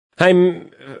Hey,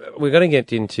 we're going to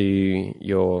get into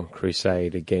your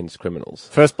crusade against criminals.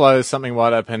 First blow is something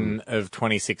wide open of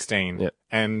 2016. Yep.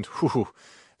 And there's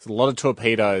a lot of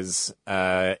torpedoes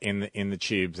in the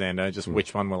tubes, and just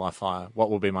which one will I fire?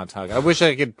 What will be my target? I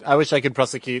wish I could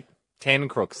prosecute 10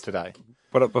 crooks today.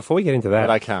 But before we get into that... But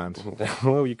I can't.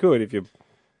 Well, you could if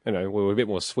we're a bit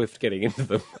more swift getting into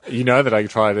them. You know that I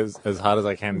tried as hard as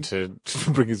I can to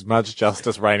bring as much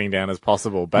justice raining down as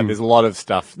possible, but there's a lot of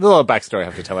backstory I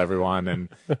have to tell everyone, and,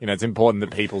 it's important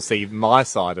that people see my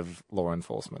side of law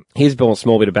enforcement. Here's a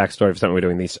small bit of backstory for something we're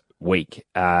doing this week.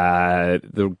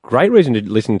 The great reason to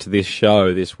listen to this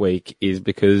show this week is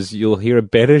because you'll hear a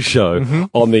better show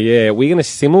on the air. We're going to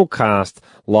simulcast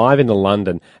live into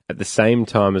London at the same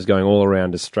time as going all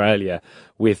around Australia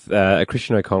with a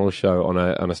Christian O'Connell show on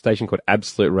a station called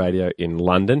Absolute Radio in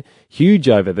London. Huge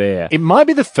over there. It might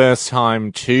be the first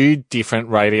time 2 different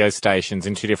radio stations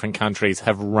in 2 different countries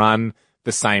have run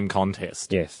the same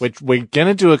contest. Yes. We're going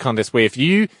to do a contest where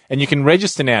you can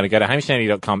register now to go to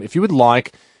hamishandy.com. If you would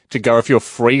like to go, if you're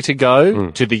free to go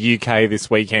to the UK this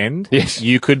weekend, yes,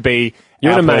 you could be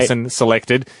our person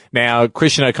selected. Now,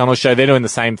 Christian O'Connell show, they're doing the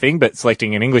same thing, but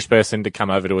selecting an English person to come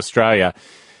over to Australia.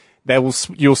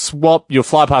 You'll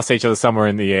fly past each other somewhere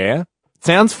in the air.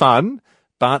 Sounds fun,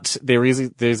 but there's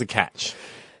a catch.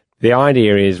 The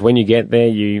idea is when you get there,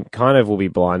 you kind of will be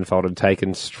blindfolded,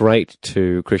 taken straight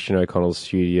to Christian O'Connell's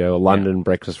studio, a London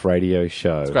breakfast radio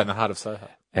show. It's great in the heart of Soho.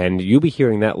 And you'll be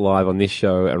hearing that live on this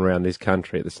show around this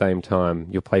country at the same time.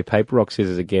 You'll play paper, rock,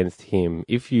 scissors against him.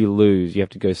 If you lose, you have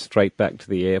to go straight back to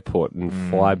the airport and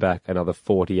fly back another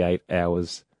 48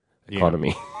 hours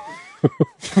economy.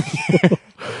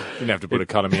 Didn't have to put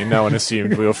economy in. No one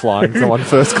assumed we were flying someone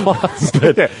first class.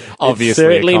 But obviously, it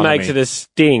certainly economy makes it a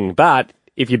sting. But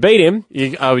if you beat him,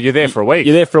 you're there for a week.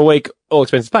 You're there for a week, all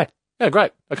expenses paid. Yeah,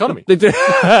 great. Economy.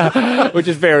 Which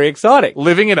is very exciting.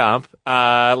 Living it up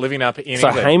in England. So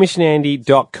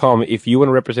hamishandy.com, if you want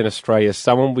to represent Australia,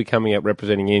 someone will be coming out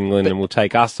representing England and will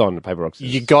take us on to paper, rock,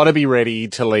 scissors. You got to be ready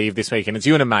to leave this weekend. It's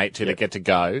you and a mate too that get to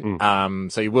go.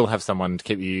 So you will have someone to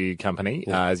keep you company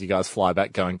as you guys fly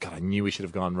back going, God, I knew we should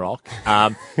have gone rock.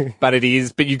 But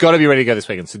you got to be ready to go this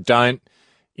weekend. So don't,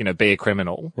 be a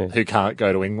criminal who can't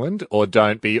go to England, or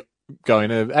don't be going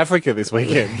to Africa this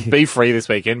weekend. Be free this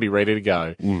weekend. Be ready to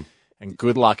go. And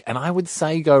good luck. And I would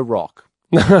say go rock.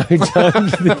 No,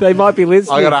 don't. They might be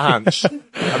listening. I got a hunch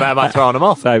about throwing them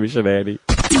off. Hamish and Andy.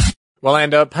 Well,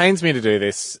 and it pains me to do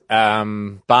this,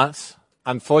 but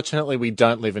unfortunately we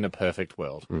don't live in a perfect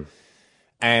world.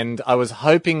 And I was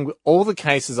hoping all the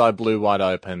cases I blew wide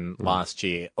open last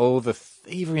year, all the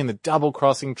thievery and the double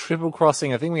crossing, triple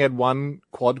crossing, I think we had one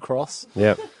quad cross.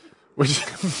 Yep. Which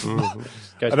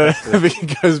I think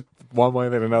it goes one way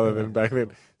then another then back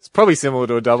then. It's probably similar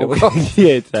to a double cross.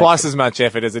 Yeah, exactly. Twice as much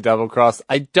effort as a double cross.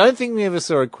 I don't think we ever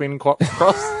saw a cross.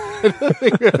 I don't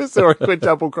think we ever saw a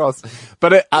quintuple cross.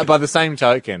 But by the same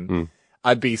token,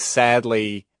 I'd be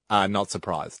sadly not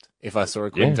surprised if I saw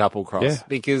a quintuple cross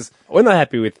because we're not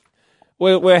happy with.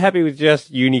 We're happy with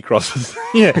just uni crosses.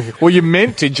 Yeah. Well, you're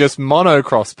meant to just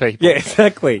monocross people. Yeah,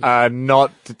 exactly.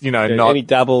 Not, not any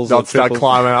doubles. Not start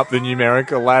climbing up the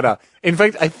numerical ladder. In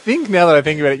fact, I think now that I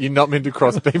think about it, you're not meant to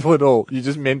cross people at all. You're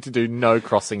just meant to do no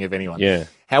crossing of anyone. Yeah.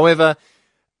 However,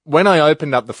 when I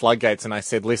opened up the floodgates and I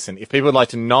said, listen, if people would like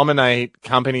to nominate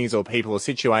companies or people or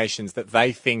situations that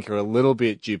they think are a little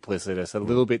bit duplicitous, a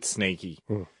little bit sneaky,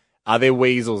 are there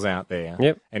weasels out there?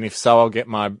 Yep. And if so, I'll get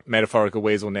my metaphorical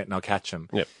weasel net and I'll catch them.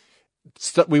 Yep.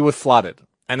 So we were flooded.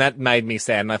 And that made me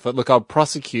sad. And I thought, look, I'll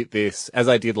prosecute this, as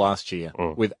I did last year,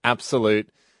 with absolute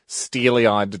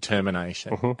steely-eyed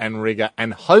determination and rigor.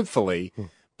 And hopefully,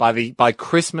 by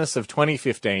Christmas of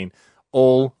 2015,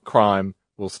 all crime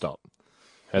will stop.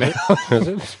 Has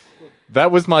it? That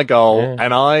was my goal,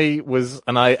 and I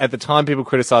at the time people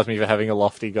criticised me for having a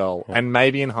lofty goal, and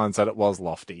maybe in hindsight it was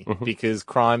lofty because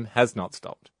crime has not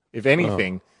stopped. If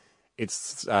anything,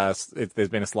 there's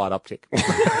been a slight uptick,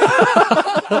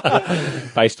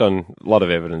 based on a lot of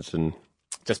evidence and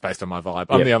just based on my vibe.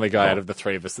 I'm the only guy out of the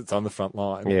three of us that's on the front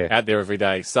line, out there every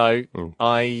day. So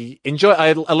I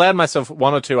allowed myself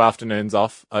 1 or 2 afternoons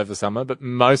off over summer, but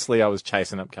mostly I was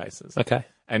chasing up cases,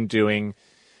 and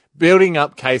building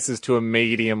up cases to a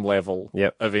medium level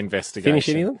of investigation. Finish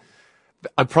any of them?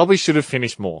 I probably should have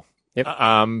finished more. Yep.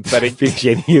 But finish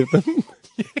any of them?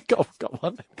 Got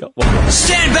one.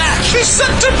 Stand back! She's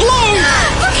set to blow!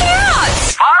 Look out!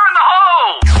 Fire in the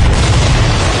hole!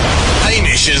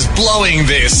 Hamish is blowing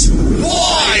this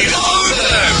wide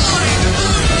open!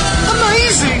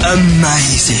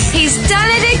 Amazing! He's done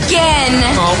it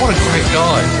again! Oh, what a great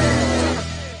guy.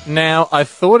 Now, I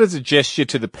thought as a gesture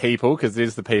to the people, because it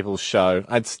is the people's show,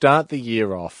 I'd start the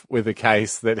year off with a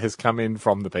case that has come in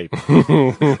from the people.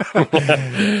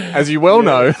 As you well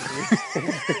know,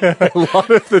 a lot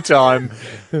of the time,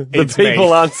 The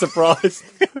people aren't surprised.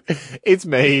 It's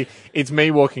me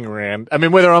walking around. I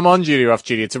mean, whether I'm on duty or off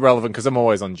duty, it's irrelevant because I'm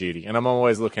always on duty and I'm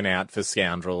always looking out for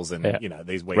scoundrels and,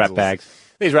 these weasels. Rat bags.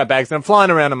 These rat bags. And I'm flying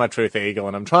around on my Truth Eagle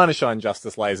and I'm trying to shine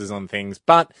justice lasers on things,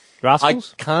 but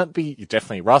Rascals? I can't be,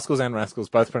 definitely rascals and rascals,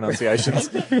 both pronunciations.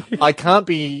 I can't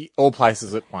be all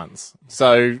places at once.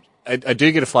 So I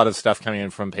do get a flood of stuff coming in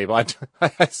from people. I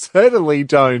certainly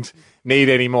don't need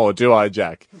any more, do I,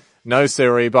 Jack? No,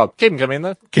 sirree, Bob. Keep them coming in,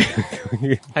 though.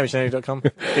 HamishAndy.com.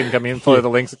 Keep them coming in. Follow the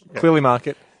links. Clearly mark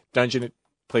it.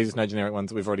 Please, no generic ones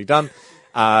that we've already done.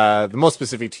 The more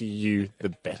specific to you, the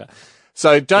better.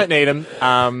 So don't need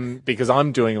them, because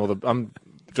I'm doing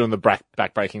the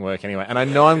back-breaking work anyway. And I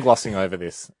know I'm glossing over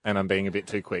this and I'm being a bit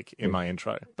too quick in my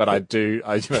intro, but I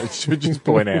should just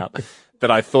point out that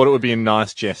I thought it would be a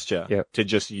nice gesture to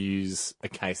just use a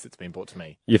case that's been brought to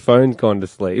me. Your phone's gone to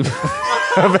sleep.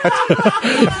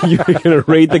 You're going to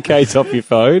read the case off your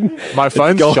phone. My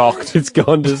phone's shocked. It's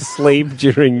gone to sleep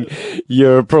during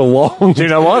your prolonged. Do you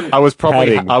know what? I was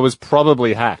padding.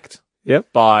 probably hacked.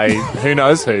 Yep. By who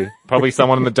knows who. Probably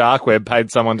someone on the dark web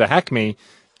paid someone to hack me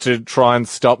to try and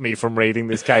stop me from reading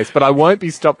this case. But I won't be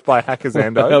stopped by hackers,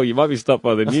 Ando. Well, you might be stopped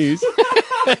by the news.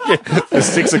 The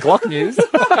 6 o'clock news.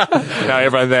 No,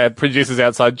 everyone there, producer's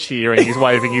outside cheering, he's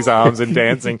waving his arms and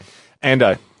dancing.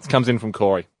 Ando, this comes in from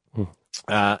Corey.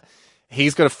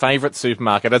 He's got a favourite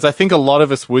supermarket, as I think a lot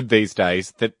of us would these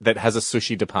days, that has a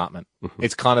sushi department.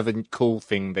 It's kind of a cool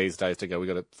thing these days to go, we've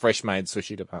got a fresh-made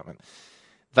sushi department.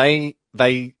 They're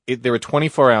a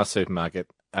 24-hour supermarket,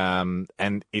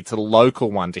 and it's a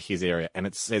local one to his area, and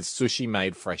it says sushi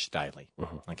made fresh daily.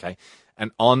 Okay.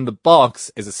 And on the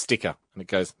box is a sticker, and it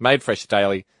goes made fresh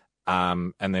daily.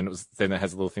 And then it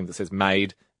has a little thing that says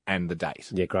made and the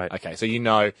date. Yeah, great. Okay. So,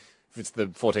 if it's the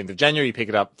 14th of January, you pick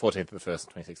it up 14th of the 1st,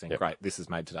 2016. Yep. Great. This is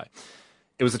made today.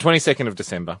 It was the 22nd of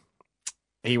December.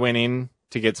 He went in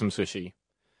to get some sushi.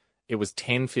 It was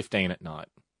 10:15 at night.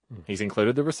 He's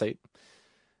included the receipt.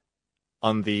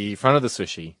 On the front of the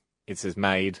sushi, it says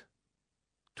made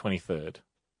 23rd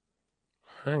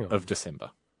of December.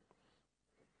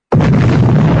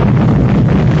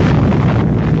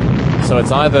 So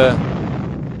it's either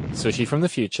sushi from the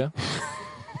future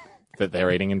that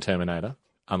they're eating in Terminator,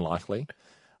 unlikely,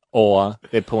 or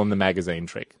they're pulling the magazine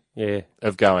trick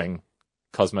of going,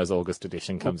 Cosmo's August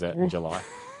edition comes out in July,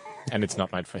 and it's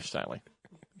not made fresh daily.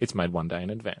 It's made one day in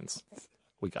advance.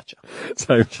 We gotcha.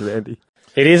 So, Andy.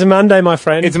 It is a Monday, my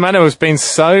friend. It's a Monday. It's been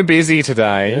so busy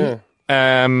today.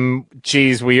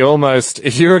 Geez, we almost,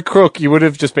 if you're a crook, you would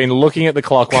have just been looking at the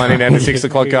clock winding down to 6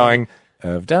 o'clock going,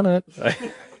 I've done it.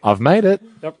 I've made it.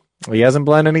 Yep. He hasn't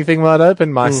blown anything wide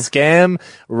open. My scam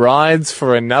rides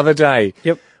for another day.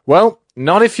 Yep. Well,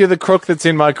 not if you're the crook that's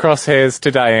in my crosshairs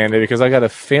today, Andy, because I got a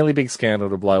fairly big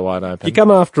scandal to blow wide open. You come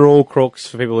after all crooks,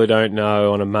 for people who don't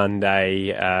know, on a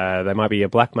Monday. They might be a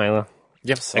black mailer.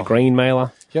 Yep. A green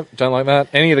mailer. Yep. Don't like that.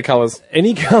 Any of the colours.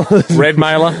 Any colours. Red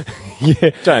mailer.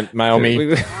 Yeah. Don't mail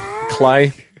me.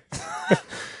 Clay.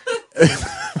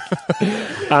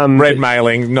 Red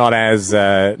mailing, not as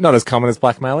common as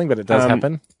black mailing, but it does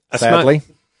happen. Sadly.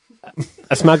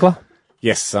 A smuggler?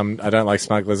 Yes, I don't like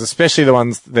smugglers, especially the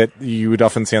ones that you would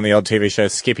often see on the old TV show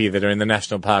Skippy that are in the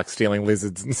national park stealing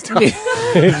lizards and stuff.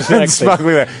 Exactly. And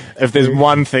smuggling that. If there's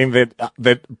one thing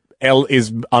that L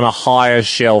is on a higher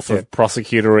shelf of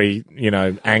prosecutory,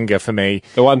 anger for me.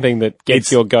 The one thing that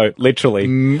gets your goat,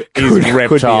 literally, is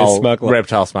reptile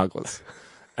smugglers.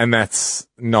 And that's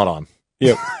not on.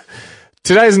 Yep.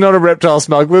 Today's not a reptile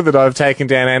smuggler that I've taken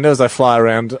down, Ando, as I fly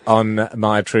around on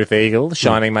my Truth Eagle,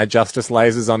 shining my justice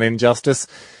lasers on injustice.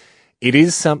 It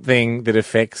is something that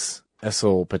affects us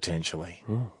all, potentially.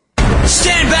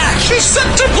 Stand back! She's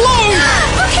set to blow!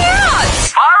 Look out!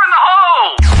 Fire in the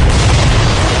hole!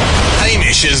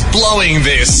 Hamish is blowing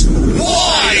this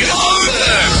wide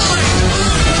open!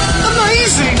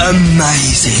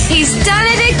 Amazing! He's done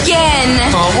it again!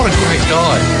 Oh, what a great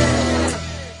guy.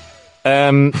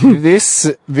 This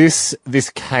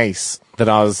case that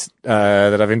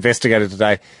I've investigated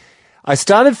today, I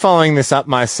started following this up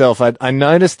myself. I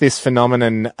noticed this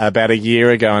phenomenon about a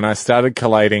year ago, and I started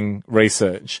collating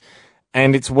research.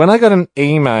 And it's when I got an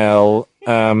email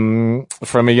from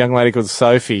a young lady called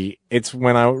Sophie. It's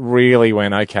when I really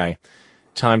went, okay,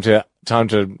 time to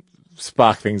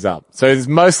spark things up. So it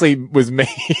mostly was me.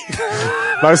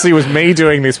 Mostly was me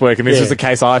doing this work, and this was the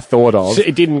case I thought of.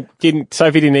 Sophie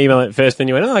didn't email it first, then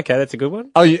you went, oh, okay, that's a good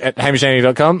one. Oh, at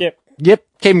HamishAndy.com? Yep. Yep,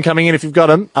 keep them coming in if you've got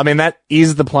them. I mean, that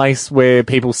is the place where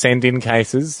people send in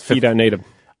cases. You don't need them.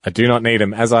 I do not need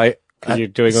them. You're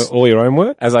doing all your own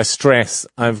work? As I stress,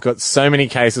 I've got so many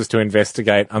cases to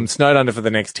investigate. I'm snowed under for the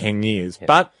next 10 years. Yeah.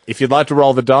 But if you'd like to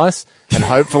roll the dice and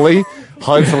hopefully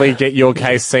get your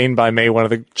case seen by me, one of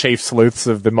the chief sleuths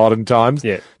of the modern times,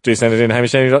 do send it in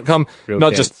hamishandy.com.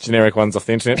 Not just generic ones off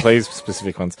the internet, please,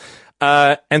 specific ones.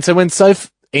 And so when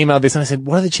Soph emailed this, and I said,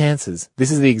 what are the chances? This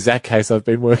is the exact case I've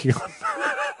been working on.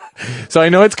 So I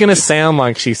know it's going to sound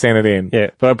like she sent it in,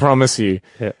 but I promise you,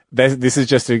 this is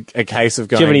just a case of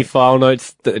going... Do you have any file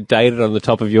notes dated on the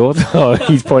top of yours? Oh,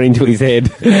 he's pointing to his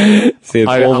head. Says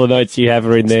all the notes you have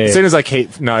are in there. As soon as I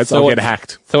keep notes, I'll get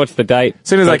hacked. So what's the date? As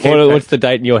soon as I keep... What's the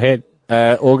date in your head?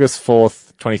 August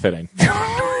 4th, 2013.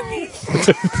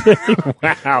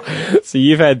 Wow. So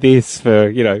you've had this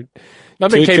for, I've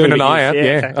been keeping an eye out,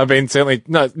 I've been certainly,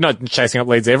 not chasing up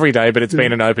leads every day, but it's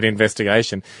been an open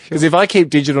investigation. Because if I keep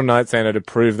digital notes, Anna, to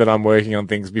prove that I'm working on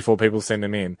things before people send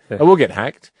them in, I will get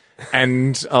hacked,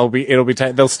 and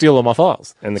they'll steal all my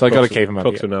files. And so I got to keep them up.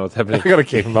 Crooks will know what's happening. I got to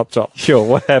keep them up top. Sure,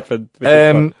 what happened?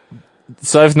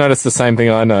 So I've noticed the same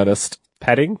thing I noticed.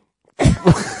 Padding?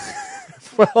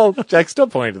 Well, Jack,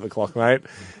 stop pointing to the clock, mate.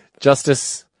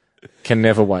 Justice can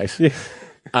never wait.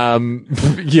 Sometimes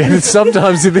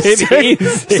in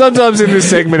this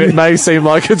segment it may seem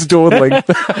like it's dawdling.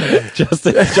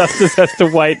 Justice has to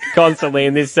wait constantly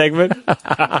in this segment.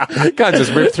 Can't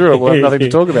just rip through it. We'll have nothing to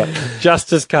talk about.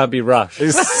 Justice can't be rushed.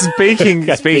 Speaking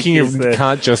of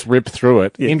can't just rip through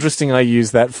it, interesting I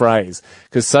use that phrase,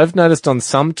 because I've noticed on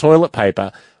some toilet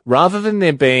paper, rather than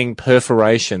there being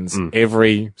perforations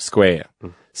every square,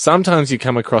 sometimes you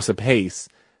come across a piece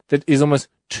that is almost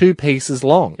 2 pieces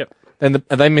long. Yep. And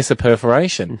they miss a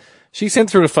perforation. She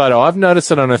sent through a photo. I've noticed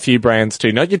it on a few brands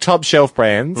too. Not your top shelf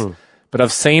brands, but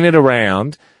I've seen it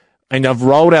around, and I've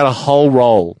rolled out a whole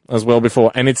roll as well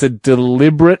before, and it's a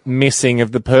deliberate missing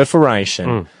of the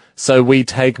perforation. So we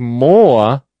take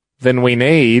more than we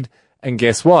need, and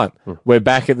guess what? We're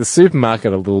back at the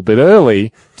supermarket a little bit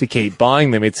early to keep buying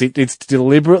them. It's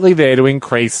deliberately there to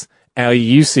increase our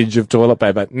usage of toilet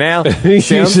paper. Now,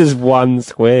 uses 1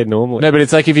 square normally. No, but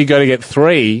it's like if you go to get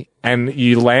 3 and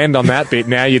you land on that bit,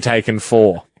 now you're taking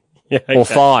 4 or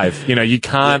 5. You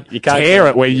can't tear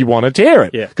it where you want to tear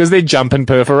it because they're jumping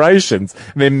perforations.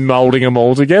 They're molding them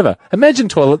all together. Imagine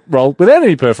toilet roll without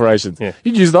any perforations.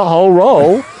 You'd use the whole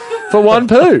roll for 1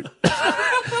 poo.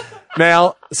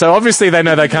 Now, so obviously they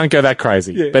know they can't go that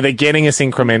crazy, but they're getting us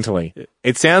incrementally.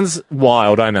 It sounds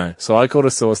wild, I know. So I called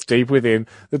a source deep within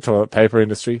the toilet paper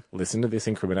industry. Listen to this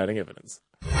incriminating evidence.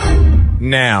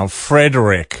 Now,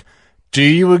 Frederick, do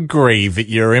you agree that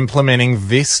you're implementing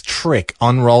this trick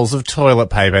on rolls of toilet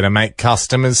paper to make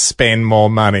customers spend more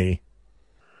money?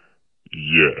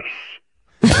 Yes.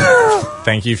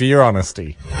 Thank you for your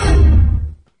honesty.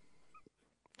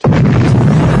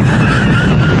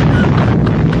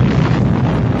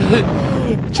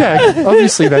 Jack,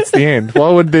 obviously that's the end. Why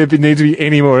would there need to be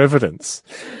any more evidence?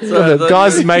 So the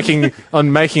guys making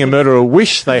a murderer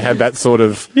wish they had that sort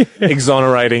of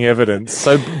exonerating evidence.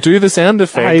 So do the sound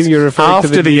effects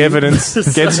after the evidence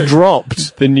gets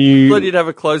dropped. The new... But you'd have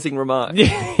a closing remark.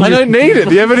 I don't need it.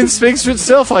 The evidence speaks for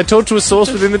itself. I talked to a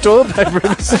source within the toilet paper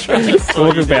industry.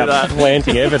 Talk about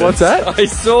planting evidence. What's that? I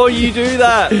saw you do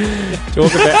that.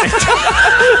 Talk about...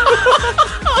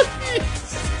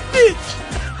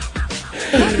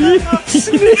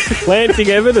 Planting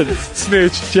evidence.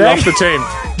 Snitch. Jack. Off the team.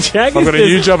 I've got a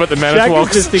new job at the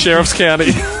Manitowoc Sheriff's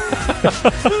County.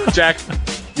 Jack,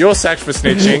 you're sacked for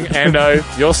snitching, and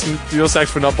you're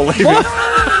sacked for not believing. It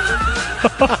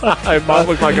might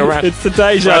look like a rat. It's the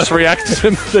deja rash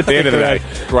reaction. At the end of the day,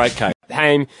 great case.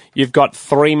 Ham, you've got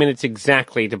 3 minutes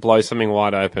exactly to blow something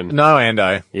wide open. No,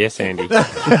 Ando. Yes, Andy.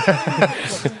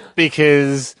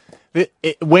 Because...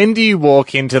 when do you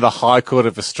walk into the High Court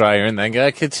of Australia and they go,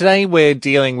 okay, today we're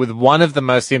dealing with one of the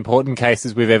most important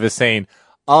cases we've ever seen.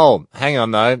 Oh, hang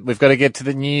on though, we've got to get to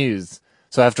the news.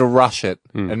 So I have to rush it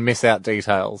and miss out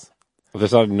details. I've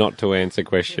decided not to answer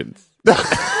questions. In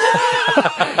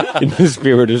the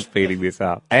spirit of speeding this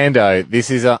up. Ando, this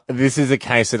is a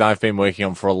case that I've been working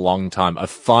on for a long time.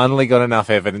 I've finally got enough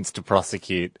evidence to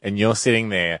prosecute, and you're sitting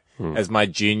there as my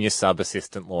junior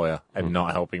sub-assistant lawyer and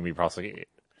not helping me prosecute.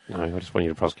 No, I just want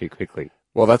you to prosecute quickly.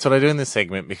 Well, that's what I do in this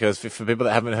segment, because for people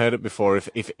that haven't heard it before,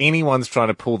 if anyone's trying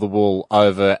to pull the wool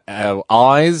over our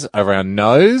eyes, over our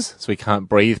nose, so we can't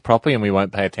breathe properly and we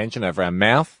won't pay attention, over our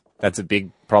mouth, that's a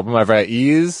big problem, over our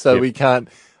ears, so we can't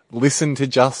listen to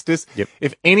justice.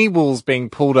 If any wool's being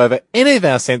pulled over any of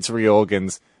our sensory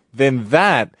organs, then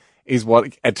that is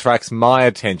what attracts my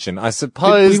attention. I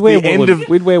suppose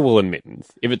We'd wear woolen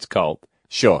mittens if it's cold.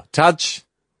 Sure, touch,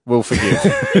 we'll forgive.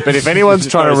 But if anyone's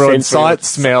trying to ruin sight,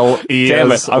 smell,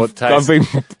 ears, or taste...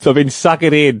 I've been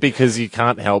sucking in. Because you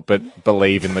can't help but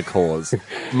believe in the cause.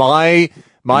 My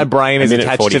brain is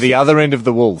attached to 46. the other end of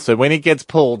the wool. So when it gets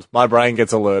pulled, my brain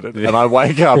gets alerted. And I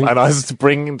wake up and I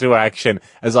spring into action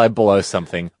as I blow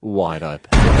something wide open.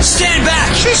 Stand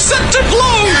back! She's set to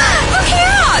blow! Look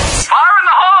out! Fire in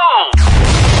the hole!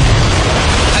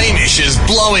 Hamish is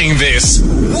blowing this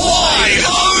wide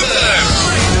open!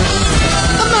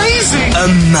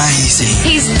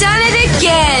 Amazing! He's done it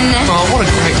again. Oh, what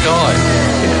a great guy.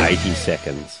 In 80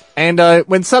 seconds. And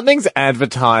when something's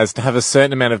advertised to have a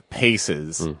certain amount of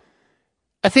pieces,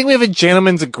 I think we have a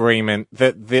gentleman's agreement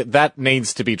that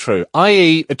needs to be true,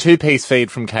 i.e. a 2-piece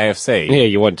feed from KFC. Yeah,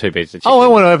 you want 2 pieces of chicken. Oh, I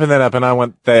want to open that up, and I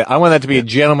want that to be a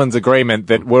gentleman's agreement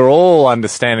that we're all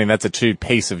understanding that's a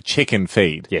 2-piece of chicken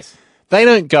feed. Yes. They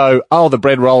don't go, oh, the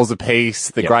bread roll's a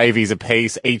piece, the gravy's a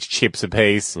piece, each chip's a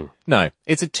piece. No,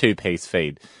 it's a 2-piece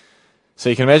feed. So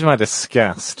you can imagine my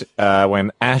disgust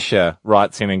when Asher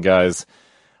writes in and goes,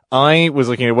 I was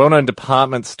looking at a well-known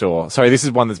department store. Sorry, this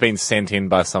is one that's been sent in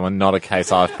by someone, not a case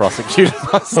I've prosecuted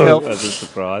myself. That's a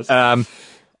surprise.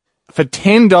 For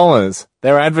 $10,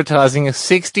 they're advertising a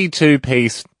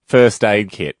 62-piece first aid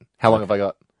kit. How long have I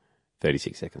got?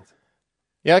 36 seconds.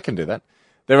 Yeah, I can do that.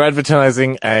 They're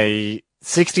advertising a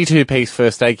 62-piece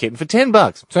first aid kit and for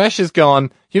 $10. So Ash has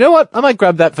gone, you know what? I might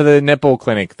grab that for the netball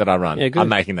clinic that I run. Yeah, good. I'm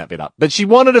making that bit up. But she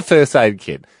wanted a first aid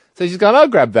kit. So she's gone, I'll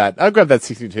grab that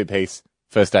 62-piece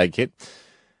first aid kit.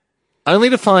 Only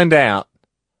to find out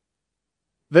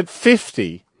that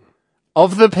 50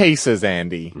 of the pieces,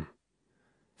 Andy,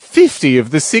 50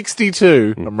 of the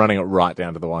 62, I'm running it right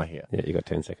down to the wire here, Yeah, you got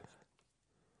 10 seconds.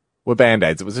 were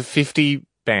Band-Aids. It was a 50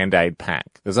 Band-Aid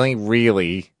pack. There's only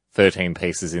really 13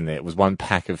 pieces in there. It was one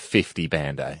pack of 50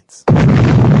 Band-Aids.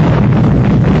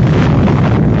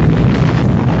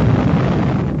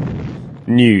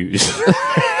 News.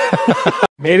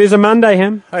 It is a Monday,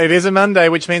 Ham. It is a Monday,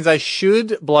 which means I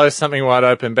should blow something wide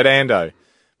open. But Ando,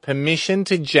 permission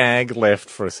to jag left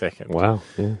for a second. Wow.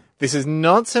 Yeah. This is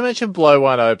not so much a blow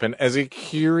wide open as a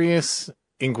curious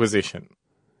inquisition.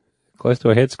 Close to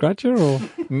a head scratcher, or?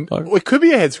 Well, it could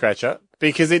be a head scratcher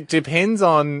because it depends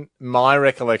on my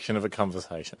recollection of a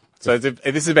conversation. So this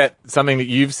is about something that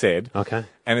you've said. Okay.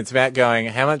 And it's about going,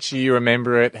 how much do you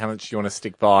remember it? How much do you want to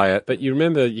stick by it? But you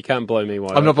remember, you can't blow me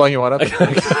wide I'm not blowing you wide open.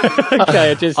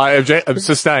 Okay, I object. I'm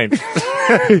sustained.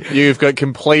 You've got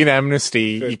complete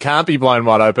amnesty. Good. You can't be blown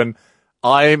wide open.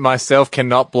 I myself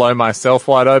cannot blow myself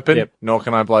wide open, nor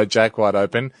can I blow Jack wide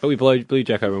open. But we blew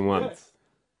Jack open once.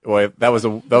 Well, that was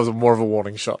a more of a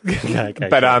warning shot. Okay,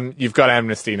 but you've got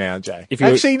amnesty now, Jack.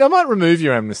 I might remove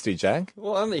your amnesty, Jack.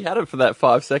 Well, I only had it for that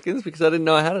 5 seconds because I didn't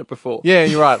know I had it before. Yeah,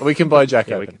 you're right. We can blow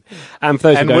Jack open. For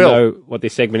those who don't Will. know what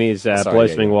this segment is, Blow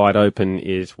Something Wide Open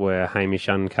is where Hamish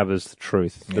uncovers the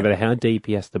truth. No matter how deep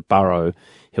he has to burrow,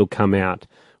 he'll come out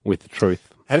with the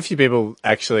truth. Had a few people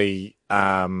actually,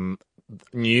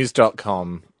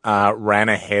 news.com ran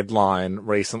a headline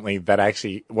recently that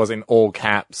actually was in all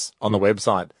caps on the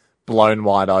website, blown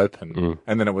wide open.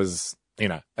 And then it was,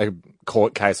 a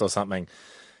court case or something.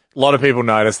 A lot of people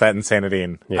noticed that and sent it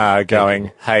in,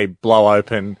 going, hey, blow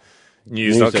open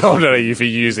news.com.au for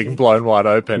using blown wide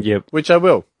open. Yep. Which I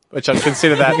will. Which I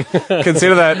consider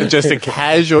that just a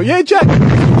casual, Jack.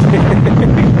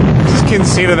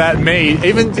 Consider that me.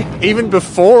 Even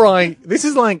before this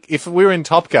is like if we were in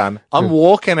Top Gun, I'm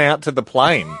walking out to the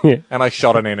plane and I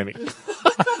shot an enemy.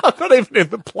 I'm not even in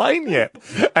the plane yet,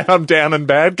 and I'm down and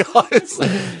bad, guys.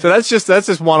 So that's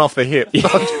just one off the hip.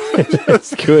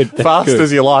 That's good. That's fast good.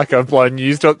 as you like. I've blown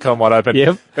news.com wide open.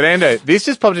 Yep. But Ando, this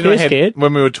just popped into my head scared?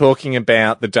 when we were talking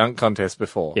about the dunk contest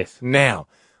before. Yes. Now,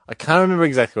 I can't remember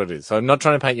exactly what it is, so I'm not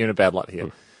trying to paint you in a bad light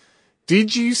here.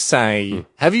 Did you say,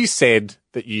 have you said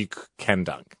that you can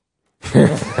dunk?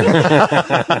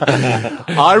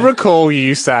 I recall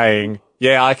you saying,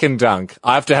 yeah, I can dunk.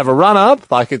 I have to have a run up.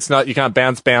 Like it's not, you can't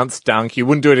bounce, dunk. You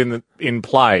wouldn't do it in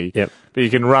play. Yep. But you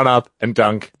can run up and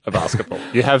dunk a basketball.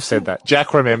 You have said that.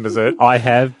 Jack remembers it. I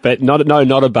have, but not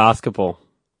a basketball.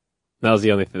 That was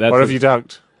the only thing. What have you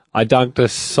dunked? I dunked a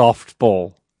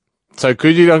softball. So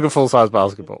could you dunk a full-size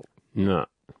basketball? No.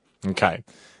 Okay.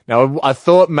 Now, I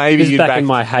thought maybe you'd back in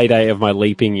my heyday of my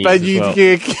leaping years. But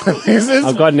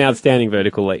I've got an outstanding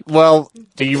vertical leap. Well,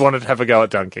 do you want to have a go at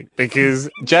dunking? Because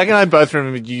Jack and I both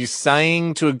remember you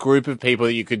saying to a group of people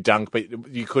that you could dunk, but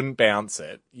you couldn't bounce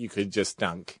it. You could just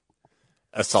dunk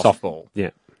a softball.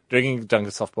 Yeah. Do you think you can dunk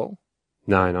a softball?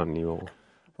 No, not anymore.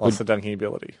 What's the dunking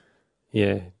ability?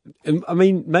 Yeah. I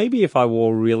mean, maybe if I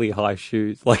wore really high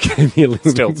shoes, like a little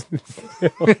Still.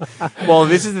 Well,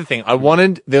 this is the thing.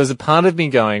 There was a part of me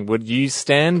going, would you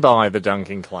stand by the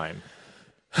dunking claim?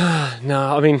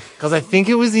 No, I mean, Because I think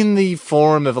it was in the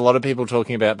forum of a lot of people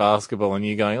talking about basketball and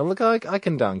you going, oh, look, I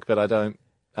can dunk, but I don't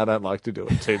like to do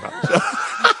it too much.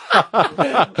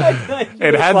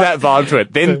 It had that vibe to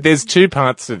it. Then there's two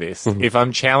parts to this. If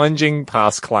I'm challenging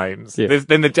past claims,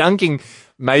 then the dunking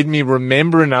made me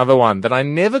remember another one that I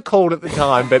never called at the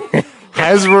time, but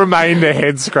has remained a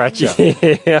head scratcher.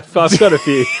 yeah, I've got a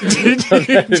few.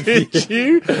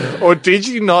 Did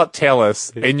you not tell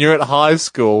us, and you're at high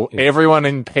school, everyone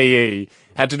in PE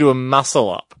had to do a muscle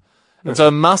up? And so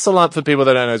a muscle up, for people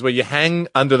that don't know, is where you hang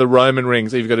under the Roman rings.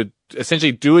 So you've got to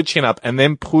essentially do a chin up and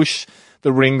then push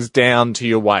the rings down to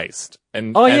your waist.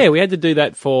 Yeah, we had to do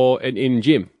that in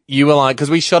gym. You were like, because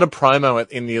we shot a promo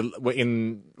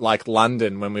in like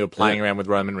London when we were playing around with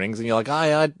Roman rings, and you're like,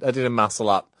 I did a muscle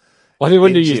up. Well, I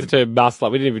didn't use the term muscle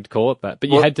up. We didn't even call it that. But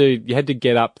you had to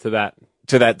get up to that.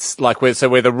 To that, like where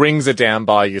the rings are down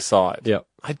by your side. Yeah.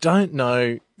 I don't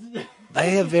know.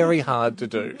 They are very hard to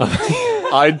do.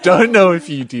 I don't know if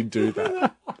you did do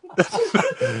that.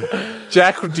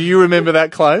 Jack, do you remember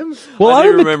that claim? Well, I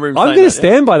do remember him I'm saying going to that,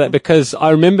 stand by that because I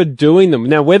remember doing them.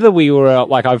 Now, whether we were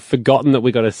I've forgotten that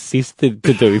we got assisted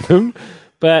to do them,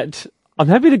 but I'm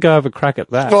happy to go have a crack at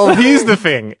that. Well, here's the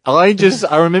thing. I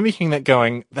remember hearing that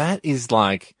going, that is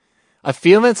like, I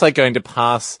feel that's like going to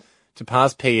pass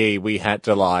PE, we had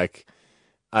to like,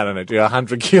 I don't know, do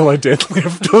 100-kilo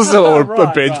deadlift or so, or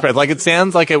a bench press. Like, it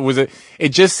sounds like it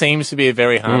just seems to be a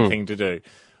very hard thing to do.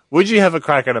 Would you have a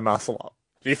crack at a muscle up?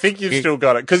 Do you think you've still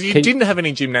got it? Because you didn't have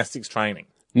any gymnastics training.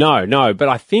 No, but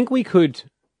I think we could,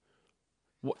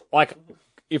 like,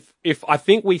 if I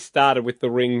think we started with the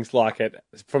rings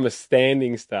from a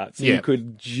standing start, so you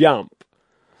could jump.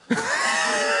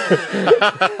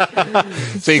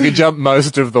 So you could jump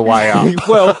most of the way up.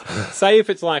 Well, say if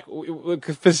it's like,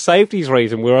 for safety's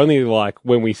reason, we're only like,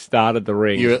 when we started the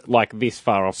ring, like this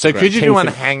far off. So could you do one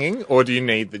hanging, or do you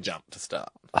need the jump to start?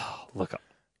 Oh, look.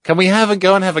 Can we have a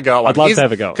go and have a go at one? I'd love to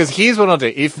have a go. Because here's what I'll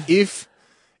do.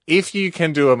 If you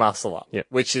can do a muscle up,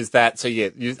 which is that, so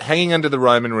you're hanging under the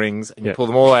Roman rings and you pull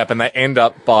them all the way up and they end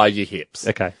up by your hips.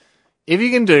 Okay. If you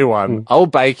can do one, I'll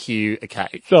bake you a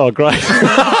cake Oh, great.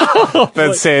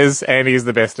 that says Andy is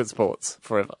the best at sports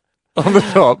forever on the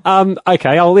top.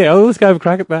 Okay. Let's go have a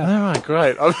crack at that. All right,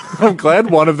 great. I'm glad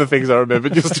one of the things I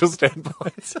remembered you'll still stand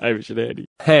by. Hamish and Andy.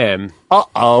 Ham.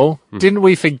 Uh-oh. Didn't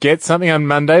we forget something on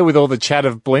Monday with all the chat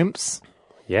of blimps?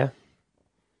 Yeah.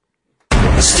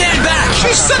 Stand back!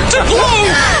 He's set to blow!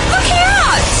 Look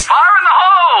out! Fire in the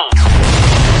hole!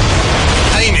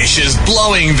 Hamish is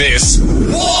blowing this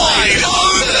wide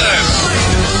open!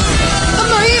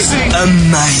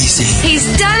 Amazing!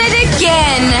 He's done it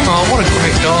again! Oh, what a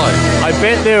great guy. I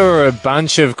bet there were a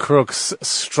bunch of crooks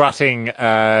strutting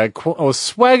or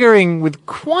swaggering with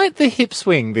quite the hip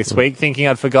swing this week, thinking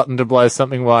I'd forgotten to blow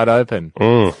something wide open.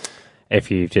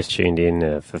 If you've just tuned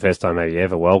in for the first time, maybe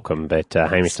ever, welcome. But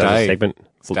Hamish does a segment,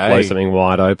 blow something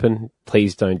wide open.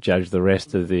 Please don't judge the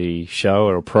rest of the show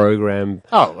or program.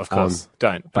 Oh, of course,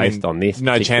 don't. Based on this.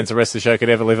 No chance the rest of the show could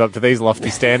ever live up to these lofty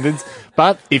standards.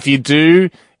 But if you do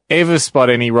ever spot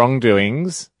any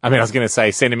wrongdoings, I was going to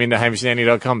say send them into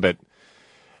hamishandandy.com, but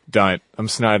don't. I'm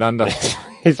snowed under.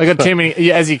 I got too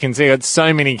many, as you can see, I got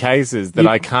so many cases that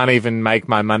I can't even make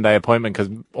my Monday appointment because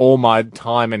all my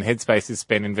time and headspace is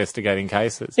spent investigating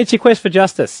cases. It's your quest for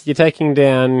justice. You're taking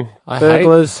down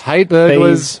burglars, hate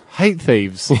burglars, hate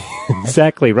thieves.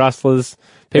 Exactly, rustlers,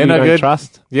 people you don't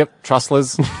trust. Yep,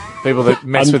 trustlers, people that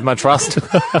mess with my trust.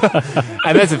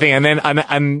 And that's the thing. And then,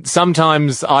 and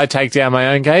sometimes I take down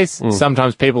my own case.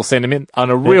 Sometimes people send them in on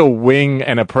a real wing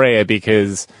and a prayer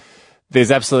because there's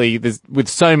with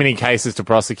so many cases to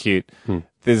prosecute,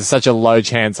 there's such a low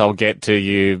chance I'll get to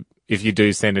you if you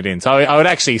do send it in. So I would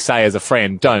actually say as a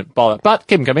friend, don't bother. But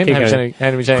keep them coming in.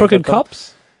 Crooked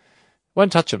cops?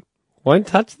 Won't touch them. Won't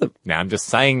touch them. No, I'm just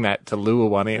saying that to lure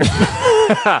one in.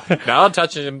 No, I'll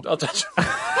touch him. I'll touch him.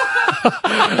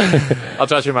 I'll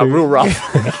touch him up real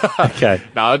rough. Okay.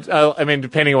 No,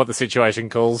 depending on what the situation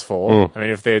calls for.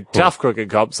 If they're tough crooked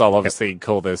cops, I'll obviously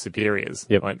call their superiors.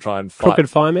 Yep. Won't try and fight. Crooked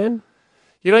fireman?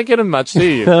 You don't get them much, do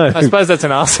you? No. I suppose that's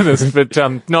an arsonist, but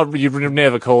you'd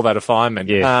never call that a fireman.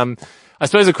 Yeah. I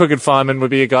suppose a crooked fireman would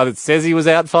be a guy that says he was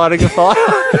out fighting a fire,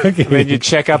 and then you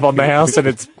check up on the house and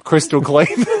it's crystal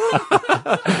clean.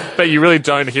 But you really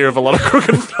don't hear of a lot of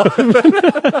crooked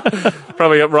firemen.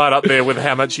 Probably right up there with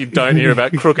how much you don't hear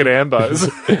about crooked ambos.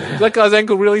 Is that guy's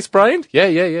ankle really sprained?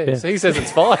 Yeah. So he says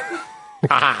it's fine.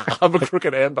 I'm a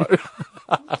crooked ambo.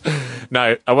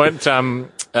 No, I won't.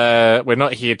 We're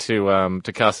not here to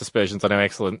cast aspersions on our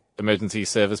excellent emergency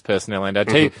service personnel. And I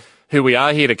tell you who we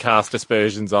are here to cast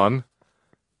aspersions on: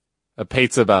 a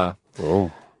pizza bar.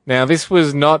 Oh. Now, this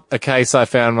was not a case I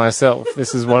found myself.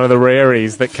 This is one of the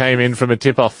raries that came in from a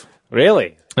tip-off.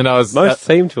 Really? And I was Most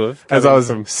seem to have. as I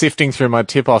was sifting through my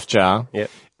tip-off jar. Yep.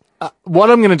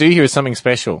 What I'm going to do here is something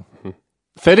special.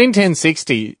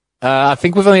 131060. I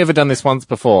think we've only ever done this once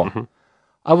before.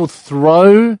 I will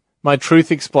throw my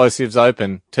truth explosives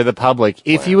open to the public.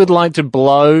 If you would like to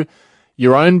blow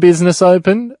your own business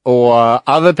open or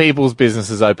other people's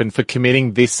businesses open for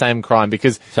committing this same crime,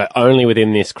 because So only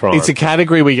within this crime. it's a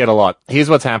category we get a lot. Here's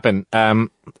what's happened.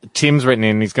 Tim's written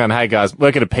in, he's going, hey guys,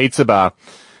 work at a pizza bar.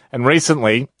 And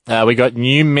recently, we got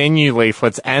new menu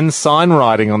leaflets and sign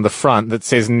writing on the front that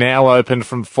says now open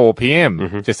from 4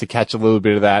 p.m. Just to catch a little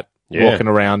bit of that walking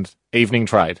around evening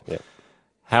trade. Yeah.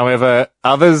 However,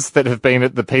 others that have been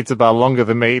at the pizza bar longer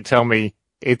than me tell me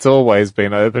it's always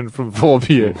been open from 4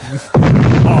 p.m.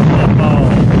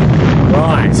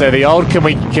 Right. So the old, can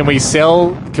we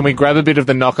grab a bit of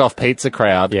the knockoff pizza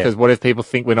crowd? Yeah. Because what if people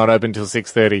think we're not open till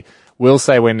 6:30? We'll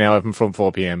say we're now open from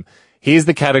 4 p.m. Here's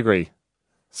the category.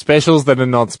 Specials that are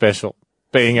not special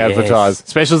being advertised.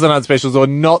 Specials that aren't specials or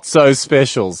not so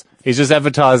specials. He's just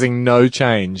advertising no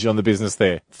change on the business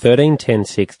there.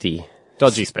 131060.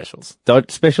 Dodgy specials.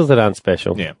 Specials that aren't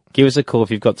special. Yeah. Give us a call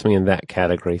if you've got something in that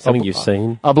category. Something you've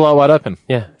seen. I'll blow it wide open.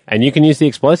 Yeah. And you can use the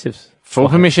explosives. Full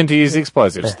permission to use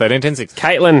explosives. 131060.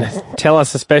 Caitlin, tell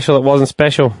us a special that wasn't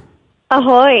special.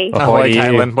 Ahoy. Ahoy, to you.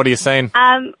 Caitlin. What are you saying?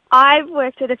 I've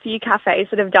worked at a few cafes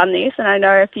that have done this, and I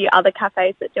know a few other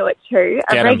cafes that do it too.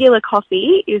 Get 'em. A regular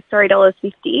coffee is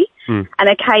 $3.50, and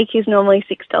a cake is normally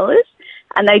 $6.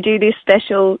 And they do this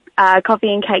special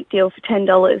coffee and cake deal for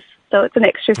 $10. So it's an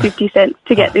extra 50 cents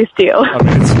to get this deal. I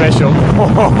mean, it's special.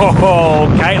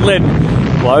 Oh,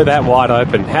 Caitlin, blow that wide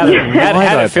open. How did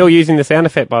it feel using the sound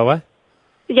effect, by the way?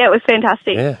 Yeah, it was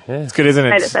fantastic. Yeah. It's good, isn't it?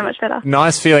 Made it so much better.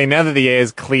 Nice feeling now that the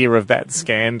air's clear of that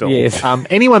scandal. Yes.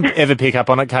 Anyone ever pick up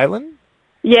on it, Caitlin?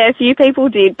 Yeah, a few people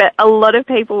did, but a lot of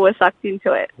people were sucked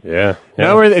into it. Yeah.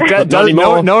 Nowhere,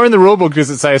 anymore. nowhere in the rule book does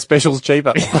it say a special's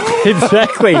cheaper.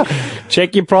 Exactly.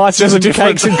 Check your prices of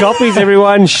different. cakes and coffees,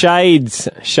 everyone. Shades.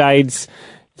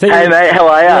 Hey mate, how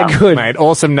are ya? Yeah, good. Mate,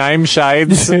 awesome name,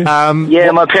 Shades. Yeah,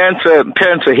 my parents were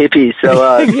hippies,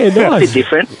 so Yeah, a nice. bit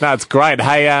different. That's great.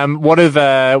 Hey, what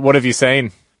have you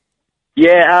seen?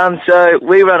 Yeah, so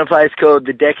we run a place called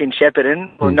The Deck in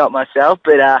Shepparton. Well, not myself,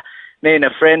 but me and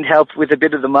a friend helped with a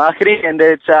bit of the marketing, and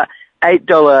it's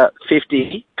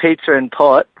 $8.50 pizza and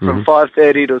pot from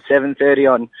 5:30 till 7:30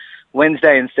 on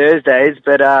Wednesday and Thursdays.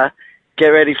 But get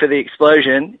ready for the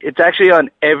explosion. It's actually on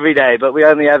every day, but we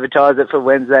only advertise it for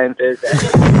Wednesday and Thursday.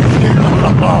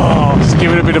 Just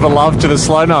giving a bit of a love to the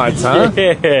slow nights, huh?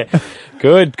 Yeah.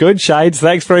 Good, Shades.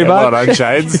 Thanks very much. Well done,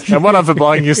 Shades. And what for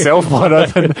blowing yourself wide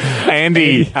open.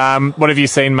 Andy, what have you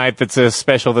seen, mate, that's a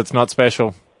special that's not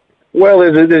special? Well,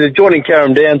 there's a joint in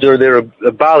Carrum Downs, or they're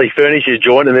a Barley Furniture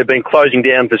joint, and they've been closing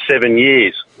down for 7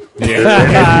 years.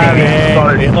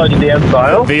 Closing down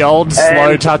sale. The old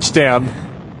slow touchdown.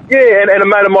 Yeah, and a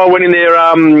mate of mine went in there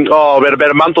about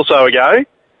a month or so ago,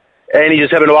 and he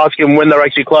just happened to ask him when they're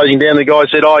actually closing down. The guy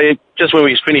said, yeah, just when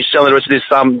we finished selling the rest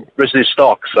of this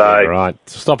stock. So Right.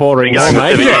 Stop ordering Going more,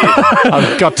 for mate. 7 years.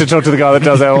 I've got to talk to the guy that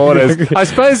does our orders. I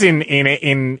suppose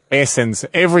in essence,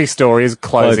 every store is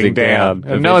closing down.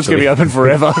 And no one's going to be open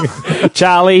forever.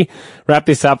 Charlie, wrap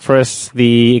this up for us.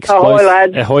 The Ahoy,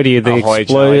 lads. Ahoy to you. The Ahoy,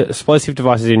 Charlie. explosive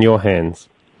device is in your hands.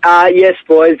 Yes,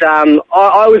 boys. I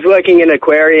was working in an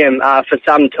aquarium for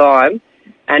some time,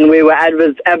 and we were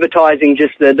advertising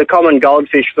just the common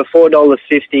goldfish for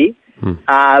 $4.50.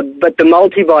 But the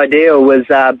multi-buy deal was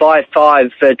buy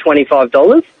 5 for $25.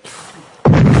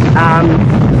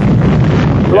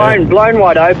 Blown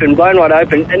wide open.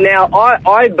 And now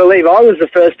I believe I was the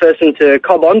first person to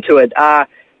cob onto it.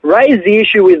 Raised the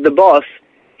issue with the boss.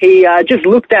 He just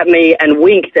looked at me and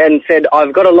winked and said,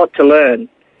 "I've got a lot to learn."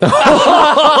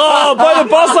 Oh, blow the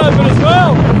boss open as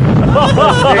well.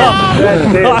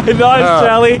 Nice,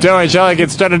 Charlie. Don't worry, Charlie,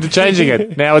 get straight into changing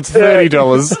it. Now it's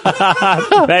 $30.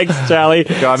 Thanks, Charlie.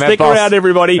 God, that Stick boss- around,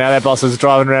 everybody. Now that boss is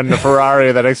driving around in a Ferrari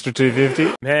with that extra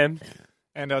 $2.50. Man.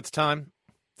 And it's time.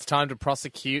 It's time to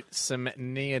prosecute some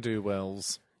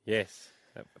ne'er-do-wells. Yes.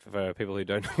 For people who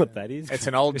don't know what that is. It's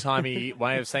an old-timey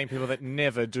way of saying people that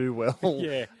never do well.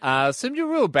 Yeah. Some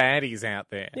real baddies out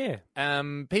there. Yeah.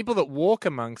 People that walk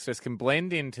amongst us can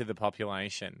blend into the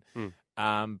population,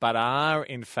 but are,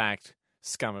 in fact,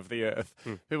 scum of the earth.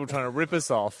 People trying to rip us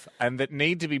off and that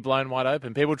need to be blown wide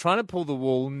open. People trying to pull the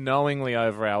wool knowingly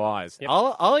over our eyes. Yep.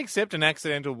 I'll accept an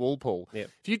accidental wool pull. Yep.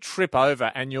 If you trip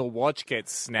over and your watch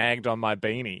gets snagged on my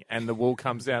beanie and the wool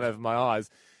comes down over my eyes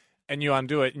and you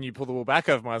undo it and you pull the wool back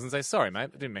over my eyes and say, sorry,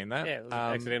 mate, I didn't mean that. Yeah, it was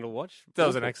an accidental watch. That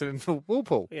was an accidental wool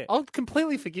pull. Yeah. I'll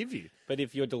completely forgive you. But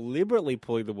if you're deliberately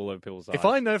pulling the wool over people's eyes... If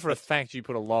I know for a fact you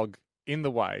put a log in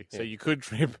the way, so you could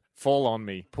trip, fall on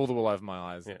me, pull the wool over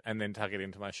my eyes, and then tuck it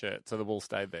into my shirt so the wool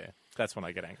stayed there, that's when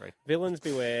I get angry. Villains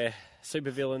beware,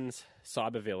 super villains,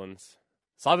 cyber villains.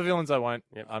 Cyber villains I won't.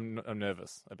 Yep. I'm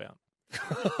nervous about.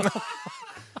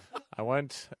 I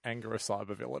won't anger a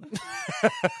cyber villain.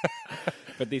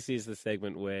 But this is the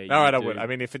segment where All right, I would. I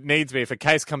mean, if it needs be, if a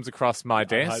case comes across my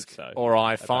desk so. or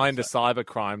I I'd find hope a cyber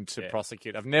crime to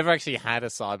prosecute, I've never actually had a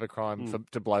cyber crime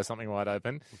to blow something wide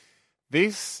open.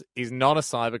 This is not a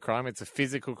cyber crime. It's a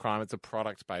physical crime. It's a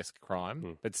product-based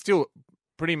crime, but still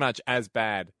pretty much as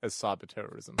bad as cyber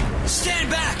terrorism. Stand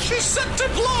back! She's set to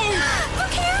blow!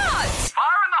 Look out! Fire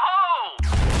in the hole!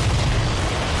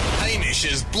 Hamish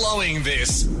is blowing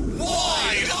this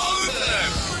wide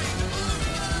open!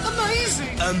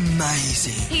 Amazing!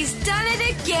 Amazing! He's done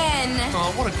it again.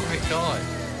 Oh, what a great guy.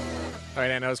 All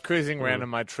right, and I was cruising around on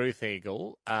my Truth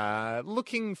Eagle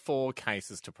looking for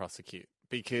cases to prosecute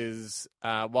because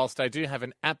whilst I do have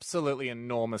an absolutely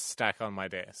enormous stack on my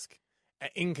desk, an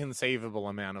inconceivable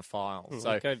amount of files.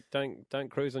 So don't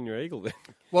cruise on your Eagle then.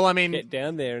 Well, I mean... Get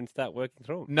down there and start working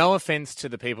through them. No offence to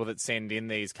the people that send in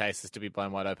these cases to be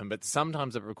blown wide open, but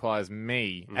sometimes it requires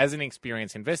me, as an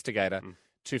experienced investigator,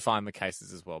 to find the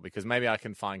cases as well, because maybe I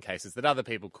can find cases that other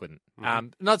people couldn't.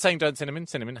 Not saying don't send them in,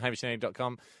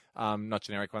 hamishandy.com. Not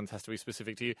generic ones, has to be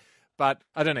specific to you, but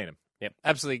I don't need them. Yep.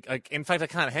 Absolutely. In fact, I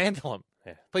can't handle them.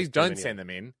 Yeah. Please don't send them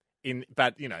in,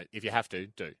 but, if you have to,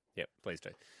 do. Yep. Please do.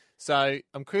 So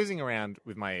I'm cruising around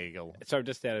with my Eagle. So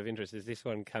just out of interest, has this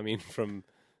one come in from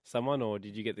someone or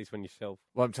did you get this one yourself?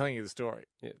 Well, I'm telling you the story.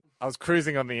 Yeah. I was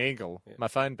cruising on the Eagle. Yeah. My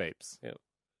phone beeps. Yeah.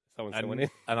 Someone in.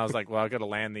 And I was like, well, I've got to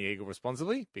land the Eagle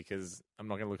responsibly because I'm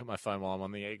not going to look at my phone while I'm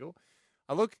on the Eagle.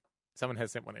 I look, someone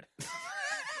has sent one in.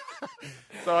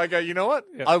 So I go, you know what?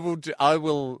 Yeah. I will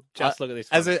Just look at this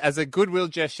as one. a goodwill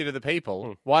gesture to the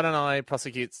people. Why don't I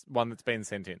prosecute one that's been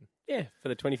sent in? Yeah, for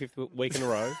the 25th week in a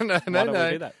row. No. Why don't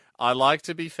we do that? I like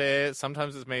to be fair.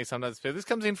 Sometimes it's me, sometimes it's fair. This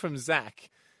comes in from Zach.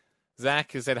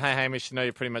 Zach has said, hey, Hamish, I know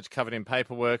you're pretty much covered in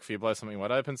paperwork for your Blow Something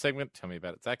Wide Open segment. Tell me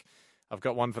about it, Zach. I've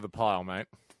got one for the pile, mate.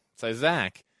 So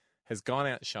Zach has gone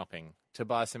out shopping to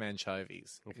buy some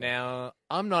anchovies. Okay. Now,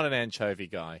 I'm not an anchovy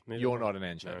guy. You're not an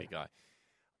anchovy guy.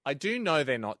 I do know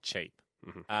they're not cheap.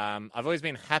 I've always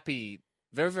been happy,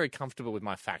 very, very comfortable with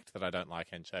my fact that I don't like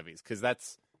anchovies because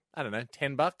that's, I don't know,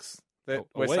 $10 that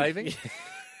we're saving.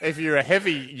 If you're a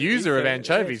heavy user of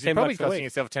anchovies, you're probably costing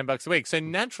yourself $10 a week. So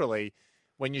naturally,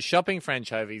 when you're shopping for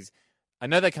anchovies, I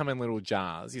know they come in little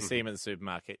jars. You see them at the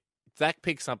supermarket. Zach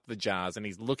picks up the jars and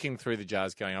he's looking through the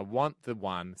jars going, I want the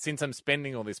one, since I'm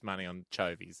spending all this money on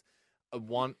chovies, I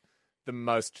want the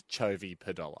most chovy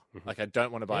per dollar. Like, I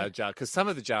don't want to buy a jar. Because some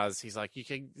of the jars, he's like,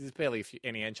 there's barely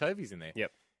any anchovies in there.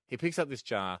 Yep. He picks up this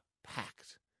jar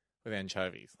packed with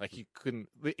anchovies. Like, you couldn't,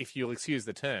 if you'll excuse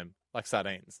the term, like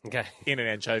sardines in an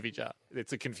anchovy jar.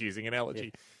 It's a confusing analogy.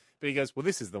 Yeah. But he goes, well,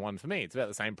 this is the one for me. It's about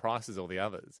the same price as all the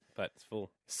others. But it's full.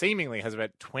 Seemingly has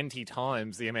about 20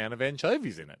 times the amount of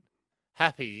anchovies in it.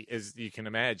 Happy as you can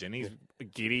imagine. He's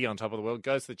giddy on top of the world,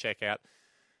 goes to the checkout,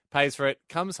 pays for it,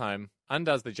 comes home,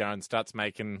 undoes the jar and starts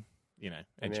making,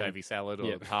 anchovy salad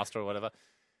or pasta or whatever.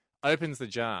 Opens the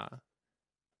jar.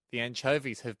 The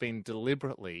anchovies have been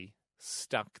deliberately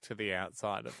stuck to the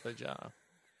outside of the jar,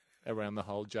 around the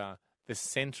whole jar. The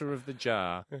center of the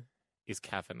jar is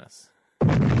cavernous.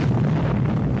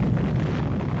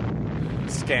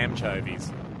 Scam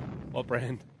chovies. What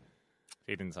brand?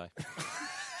 He didn't say.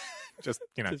 Just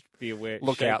be aware.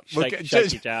 Look out.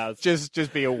 Shaky jars.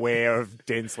 Just be aware of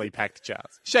densely packed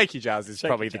jars. Shaky jars is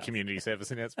probably the community service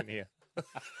announcement here.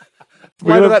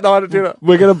 We're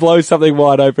going to blow something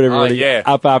wide open, everybody. Yeah.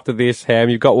 Up after this, Ham.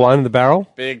 You've got one in the barrel?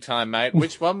 Big time, mate.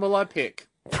 Which one will I pick?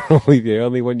 Probably the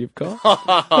only one you've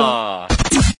got.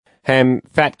 Ham,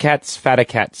 fat cats, fatter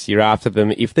cats. You're after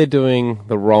them if they're doing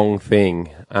the wrong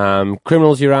thing.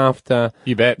 Criminals you're after.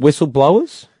 You bet.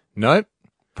 Whistleblowers? Nope.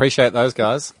 Appreciate those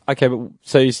guys. Okay, but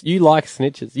so you like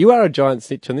snitches. You are a giant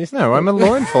snitch on this. No, I'm a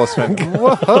law enforcement.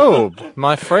 Whoa,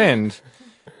 my friend.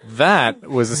 That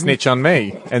was a snitch on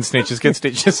me, and snitches get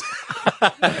stitches. So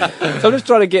I'm just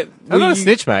trying to get... I'm not a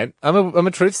snitch, mate. I'm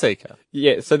a truth seeker.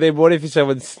 Yeah, so then what if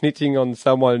someone's snitching on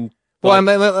someone Well,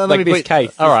 let like me this put-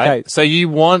 case. All this right. case. So you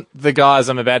want the guys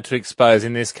I'm about to expose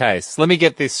in this case. Let me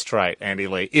get this straight, Andy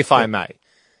Lee, if I may.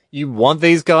 You want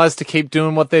these guys to keep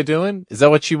doing what they're doing? Is that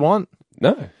what you want?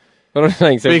 No. What I'm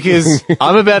saying, so Because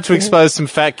I'm about to expose some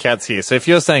fat cats here. So if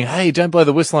you're saying, hey, don't blow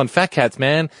the whistle on fat cats,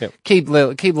 man, keep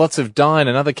lots of dine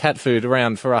and other cat food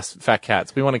around for us fat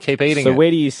cats. We want to keep eating so it.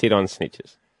 where do you sit on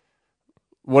snitches?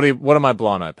 What am I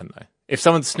blind open, though? If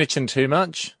someone's snitching too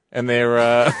much and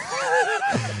they're...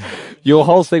 Your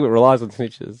whole segment relies on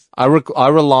snitches. I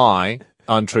rely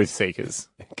on truth seekers.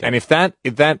 Okay. And if that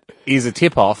is a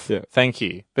tip-off, thank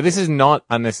you. But this is not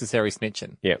unnecessary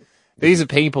snitching. Yeah. These are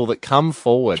people that come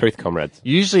forward. Truth comrades.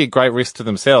 Usually at great risk to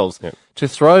themselves to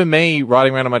throw me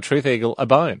riding around on my truth eagle a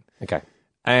bone. Okay.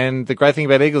 And the great thing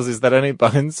about eagles is they don't eat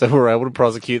bones, so we're able to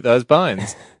prosecute those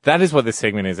bones. That is what this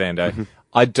segment is, Ando.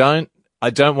 I don't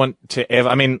want to ever,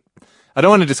 I don't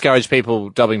want to discourage people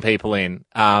dubbing people in.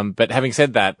 But having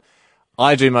said that,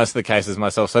 I do most of the cases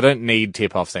myself, so I don't need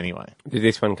tip-offs anyway. Did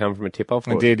this one come from a tip-off?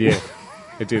 It did, yeah.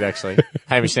 It did, actually.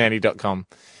 HamishAndy.com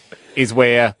is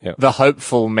where the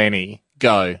hopeful many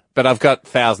go. But I've got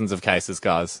thousands of cases,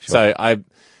 guys. Sure. So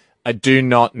I do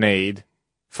not need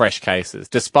fresh cases,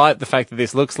 despite the fact that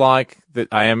this looks like that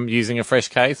I am using a fresh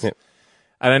case. Yep.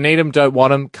 And I need them, don't want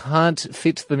them, can't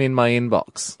fit them in my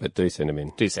inbox. But do send them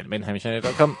in. Do send them in,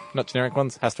 HamishAndy.com. Not generic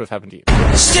ones. Has to have happened to you.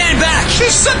 Stand back!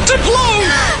 She's set to blow!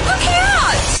 Look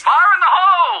out! Fire in the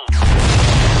hole!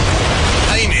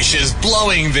 Hamish is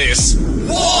blowing this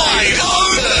wide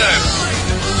open!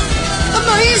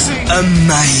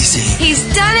 Amazing! He's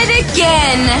done it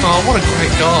again. Oh, what a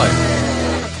great guy.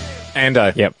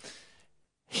 Ando. Yep.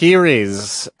 Here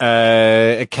is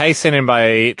a case sent in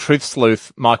by Truth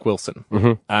Sleuth Mike Wilson.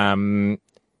 Mm-hmm.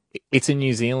 It's a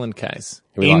New Zealand case.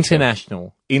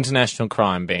 International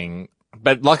crime being...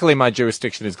 But luckily my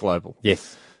jurisdiction is global.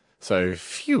 Yes. So,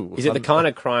 phew. Is it the kind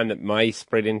of crime that may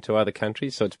spread into other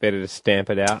countries, so it's better to stamp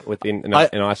it out within an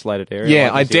isolated area?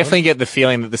 Yeah, like I definitely get the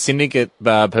feeling that the syndicate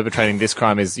perpetrating this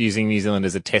crime is using New Zealand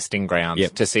as a testing ground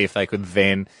to see if they could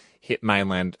then hit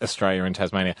mainland Australia and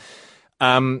Tasmania.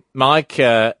 Mike,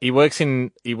 he works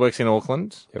in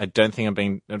Auckland. Yep. I don't think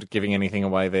I'm giving anything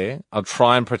away there. I'll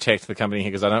try and protect the company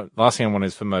here because last thing I want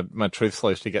is for my truth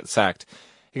sleuth to get sacked.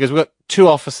 Because we've got two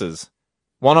offices.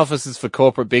 One office is for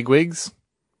corporate bigwigs.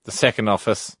 The second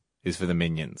office is for the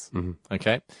minions. Mm-hmm.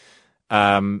 Okay.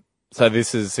 So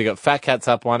you got fat cats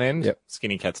up one end,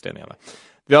 skinny cats down the other.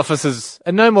 The offices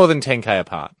are no more than 10K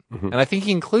apart. Mm-hmm. And I think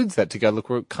he includes that to go, look,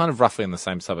 we're kind of roughly in the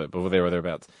same suburb or there or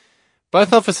thereabouts.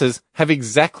 Both offices have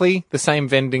exactly the same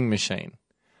vending machine,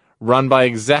 run by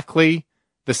exactly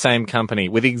the same company,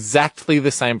 with exactly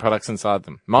the same products inside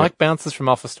them. Mike bounces from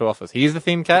office to office. He is the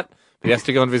thin cat, but he has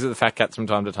to go and visit the fat cats from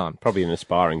time to time. Probably an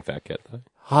aspiring fat cat, though.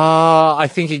 I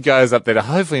think he goes up there to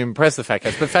hopefully impress the fat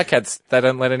cats, but fat cats, they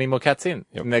don't let any more cats in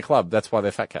their club. That's why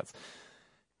they're fat cats.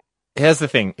 Here's the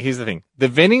thing. The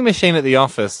vending machine at the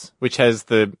office, which has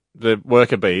the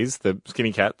worker bees, the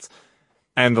skinny cats,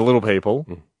 and the little people,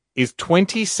 is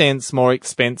 20 cents more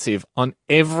expensive on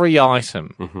every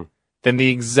item than the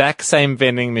exact same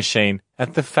vending machine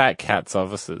at the fat cats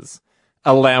offices,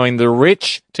 allowing the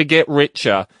rich to get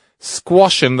richer,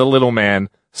 squashing the little man,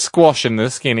 squashing the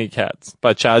skinny cats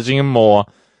by charging them more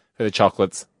for the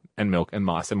chocolates and milk and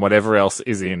mice and whatever else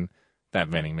is in that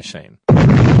vending machine.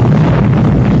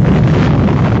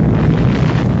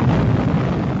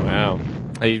 Wow.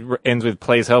 He ends with,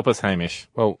 please help us, Hamish.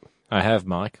 Well, I have,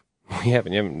 Mike. You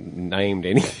haven't named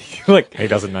anything. Like, he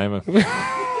doesn't name it.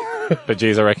 But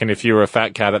geez, I reckon if you were a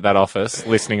fat cat at that office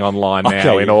listening online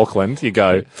now in Auckland, you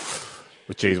go,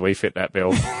 well, geez, we fit that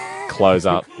bill. Close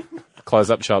up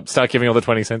shop. Start giving all the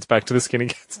 20 cents back to the skinny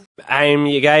cats.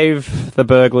 You gave the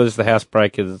burglars, the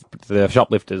housebreakers, the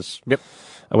shoplifters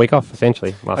a week off,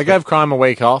 essentially. I gave crime a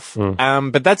week off.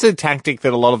 But that's a tactic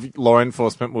that a lot of law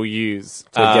enforcement will use.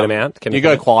 To get them out? You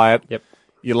go quiet. Yep.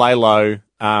 You lay low.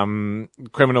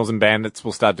 Criminals and bandits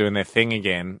will start doing their thing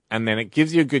again. And then it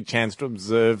gives you a good chance to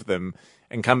observe them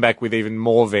and come back with even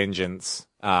more vengeance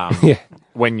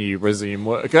when you resume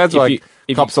work. That's why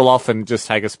cops will often just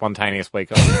take a spontaneous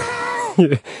week off.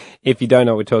 If you don't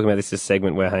know what we're talking about, this is a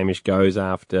segment where Hamish goes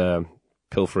after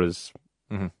pilferers,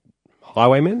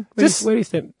 highwaymen. Where do you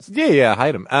stand? Yeah, I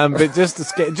hate them. But just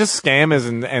scammers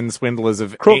and swindlers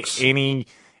of crooks, any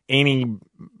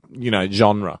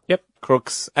genre. Yep.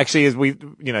 Crooks. Actually, as we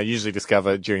usually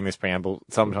discover during this preamble,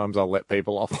 sometimes I'll let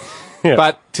people off.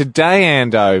 But today,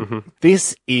 Ando,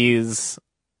 this is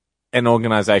an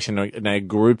organisation and a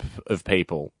group of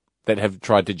people that have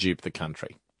tried to dupe the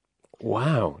country.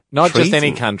 Wow. Not just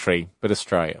any country, but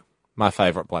Australia. My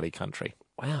favourite bloody country.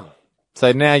 Wow.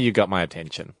 So now you got my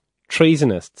attention.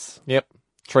 treasonists. Yep.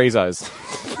 Treezos.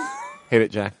 Hit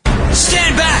it, Jack.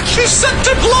 Stand back! She's set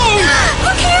to blow!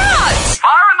 Look out!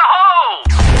 Fire in the hole!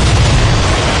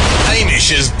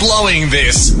 Hamish is blowing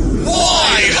this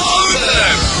wide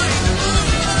open!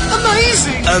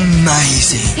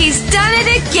 Amazing! He's done it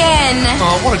again.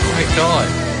 Oh, what a great guy.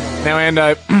 Now,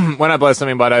 Ando, when I blow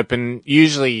something wide open,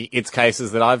 usually it's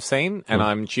cases that I've seen and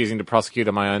I'm choosing to prosecute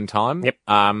on my own time. Yep.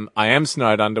 I am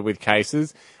snowed under with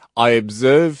cases. I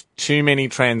observe too many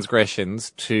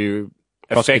transgressions to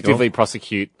effectively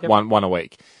prosecute one a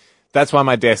week. That's why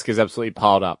my desk is absolutely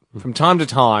piled up. From time to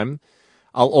time,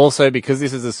 I'll also, because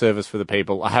this is a service for the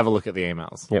people, I have a look at the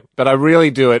emails. Yep. But I really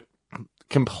do it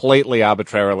completely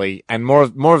arbitrarily and more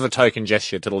of a token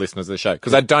gesture to the listeners of the show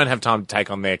because I don't have time to take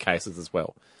on their cases as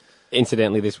well.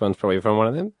 Incidentally, this one's probably from one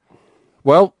of them.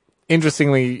 Well,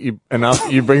 interestingly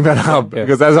enough, you bring that up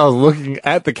because as I was looking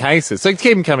at the cases, so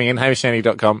keep them coming in,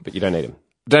 HamishAndy.com. But you don't need them.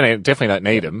 Definitely don't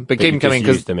need them, but keep them coming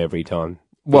because use them every time.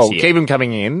 Well, keep them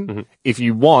coming in. If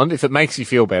you want, if it makes you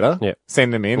feel better,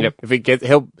 send them in. If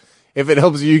it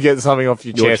helps you get something off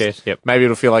your chest, maybe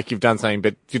it'll feel like you've done something,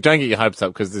 but you don't get your hopes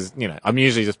up because there's, I'm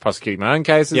usually just prosecuting my own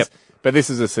cases, but this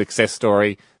is a success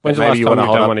story. When's the last time you've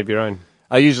done one of your own?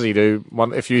 I usually do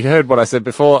one. If you heard what I said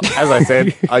before, as I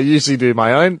said, I usually do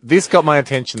my own. This got my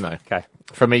attention though. Okay.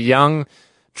 From a young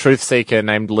truth seeker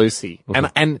named Lucy.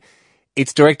 And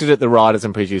it's directed at the writers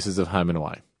and producers of Home and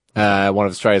Away, one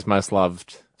of Australia's most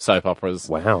loved soap operas.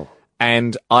 Wow.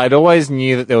 And I'd always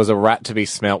knew that there was a rat to be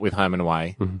smelt with Home and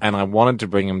Away, and I wanted to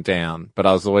bring them down, but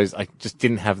I just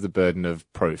didn't have the burden of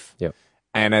proof. Yep.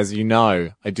 And as you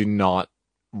know, I do not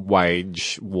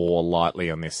wage war lightly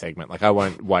on this segment. Like, I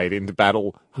won't wade into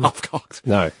battle half-cocked.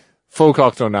 No.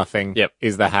 Full-cocked or nothing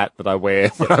is the hat that I wear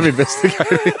when I'm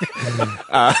investigating.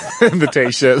 And the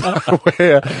T-shirt that I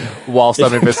wear whilst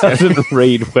I'm investigating. It doesn't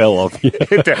read well of you.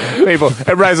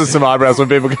 It raises some eyebrows when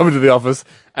people come into the office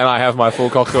and I have my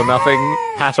full-cocked or nothing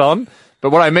hat on. But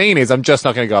what I mean is I'm just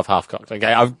not going to go off half-cocked,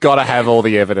 okay? I've got to have all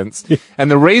the evidence.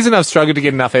 And the reason I've struggled to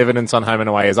get enough evidence on Home and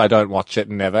Away is I don't watch it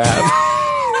and never have.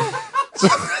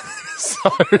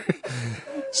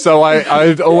 So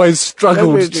I always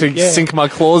struggled to sink my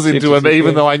claws into them,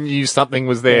 even though I knew something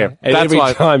was there. And that's every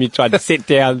why time you tried to sit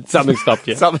down, something stopped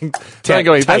you.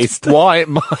 That's why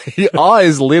my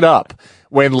eyes lit up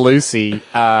when Lucy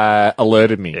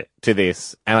alerted me to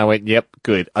this, and I went, "Yep,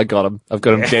 good, I got him. I've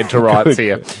got him dead to rights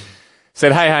here."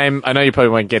 Said, "Hey, Ham, I know you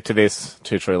probably won't get to this.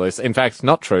 Too true, Lucy. In fact,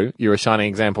 not true. You're a shining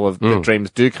example of that dreams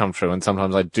do come true, and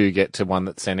sometimes I do get to one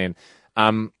that's sent in."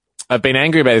 I've been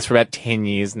angry about this for about 10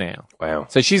 years now. Wow.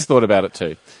 So she's thought about it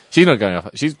too. She's not going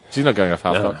off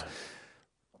half-cocked.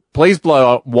 Please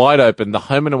blow wide open the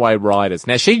Home and Away writers.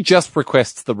 Now, she just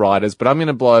requests the writers, but I'm going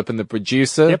to blow open the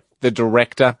producer, the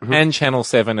director, and Channel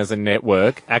 7 as a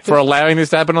network for allowing this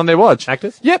to happen on their watch.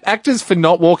 Actors? Yep, actors for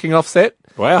not walking off set.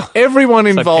 Wow. Everyone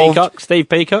involved. So Steve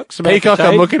Peacock's about Peacock, to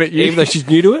I'm looking at you. Even though she's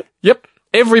new to it? Yep.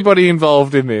 Everybody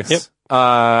involved in this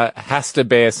has to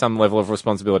bear some level of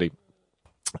responsibility.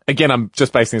 Again, I'm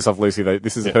just basing this off Lucy, though.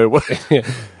 This is her work.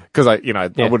 Because I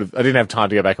didn't have time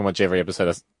to go back and watch every episode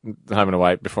of Home and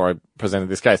Away before I presented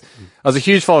this case. I was a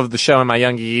huge follower of the show in my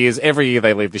younger years. Every year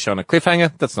they leave the show on a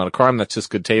cliffhanger. That's not a crime. That's just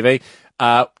good TV.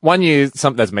 One year,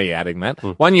 that's me adding that.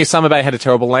 One year, Summer Bay had a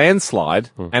terrible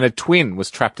landslide and a twin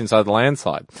was trapped inside the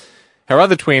landslide. Her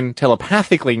other twin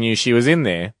telepathically knew she was in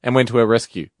there and went to her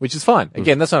rescue, which is fine.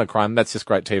 Again, that's not a crime. That's just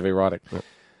great TV writing.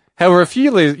 However, a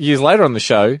few years later on the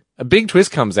show, a big twist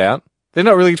comes out. They're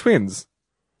not really twins.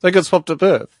 They got swapped at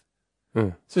birth.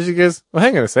 So she goes, well,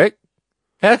 hang on a sec.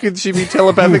 How could she be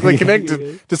telepathically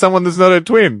connected to someone that's not her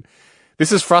twin? This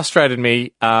has frustrated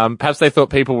me. Perhaps they thought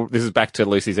this is back to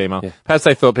Lucy's email. Perhaps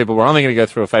they thought people were only going to go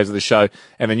through a phase of the show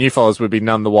and the new followers would be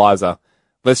none the wiser.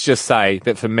 Let's just say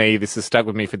that for me, this has stuck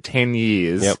with me for 10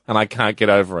 years and I can't get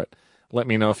over it. Let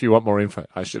me know if you want more info.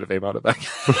 I should have emailed it back.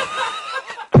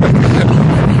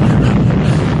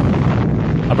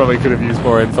 I probably could have used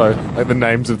more info, like the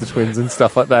names of the twins and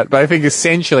stuff like that. But I think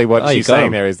essentially what she's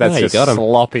saying there is that's just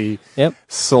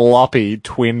sloppy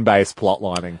twin-based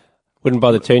plotlining. Wouldn't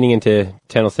bother tuning into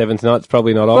Channel 7 tonight. It's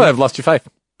probably not on. Well, they've lost your faith.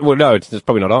 Well, no, it's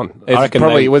probably not on. It's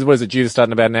probably, was it due to start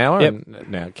in about an hour? Yep. And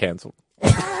now cancelled.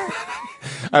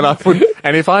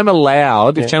 And if I'm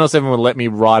allowed, if Channel 7 would let me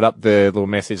write up the little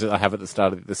message that I have at the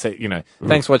start of the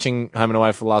thanks for watching Home and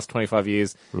Away for the last 25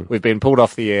 years. We've been pulled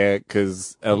off the air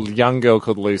because a young girl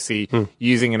called Lucy,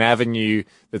 using an avenue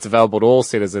that's available to all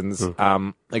citizens,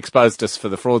 exposed us for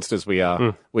the fraudsters we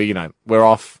are. We're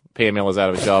off. PM Miller's out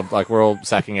of a job. Like, we're all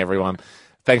sacking everyone.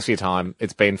 Thanks for your time.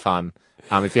 It's been fun.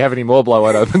 If you have any more blow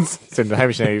wide opens, send them to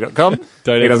hamishandy.com.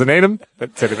 He doesn't need them,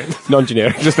 but send them in.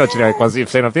 Non-generic. Just not generic ones that you've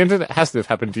seen off the internet. It has to have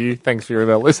happened to you. Thanks for your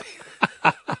email, Lucy.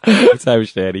 It's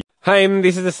Hamish Andy. Hey,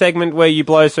 this is the segment where you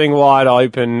blow something wide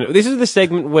open. This is the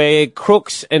segment where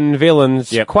crooks and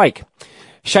villains quake.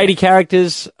 Shady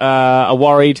characters are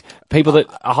worried. People that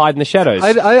hide in the shadows.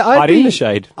 Hide in the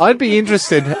shade. I'd be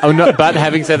interested. But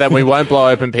having said that, we won't blow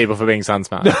open people for being sun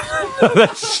smart.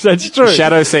 That's true.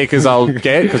 Shadow seekers I'll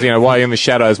get, because, why are you in the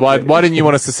shadows? Why didn't you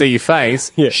want us to see your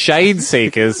face? Yeah. Shade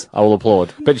seekers, I will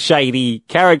applaud. But shady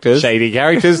characters?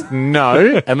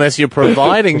 No, unless you're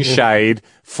providing shade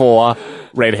for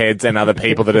redheads and other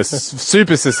people that are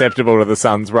super susceptible to the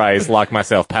sun's rays, like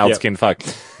myself, pale-skinned folk.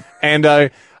 And,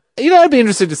 I'd be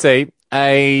interested to see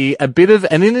a bit of,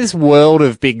 and in this world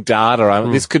of big data,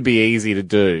 this could be easy to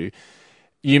do.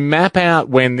 You map out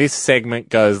when this segment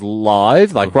goes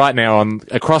live, like right now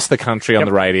across the country on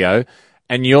the radio,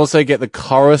 and you also get the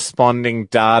corresponding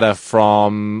data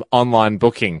from online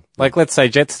booking. Like, let's say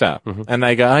Jetstar, and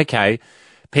they go, okay,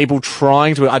 people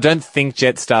trying to, I don't think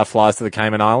Jetstar flies to the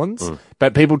Cayman Islands,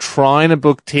 but people trying to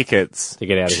book tickets to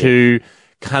get out of here.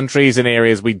 Countries and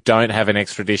areas we don't have an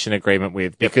extradition agreement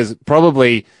with, because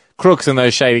probably crooks and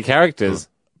those shady characters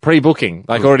pre-booking,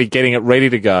 like already getting it ready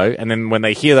to go, and then when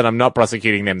they hear that I'm not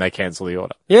prosecuting them, they cancel the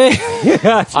order.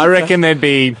 Yeah. I reckon there'd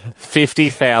be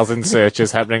 50,000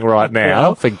 searches happening right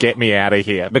now for get me out of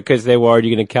here. Because they're worried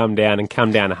you're going to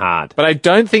come down hard. But I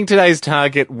don't think today's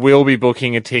target will be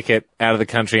booking a ticket out of the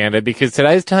country, Andy, because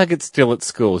today's target's still at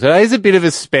school. Today's a bit of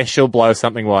a special blow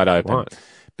something wide open.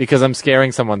 Because I'm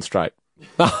scaring someone straight.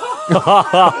 So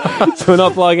we're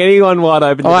not blowing anyone wide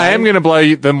open today. I am going to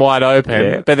blow them wide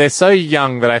open, but they're so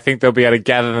young that I think they'll be able to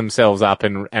gather themselves up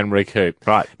and recoup.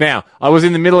 Right. Now, I was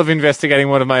in the middle of investigating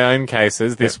one of my own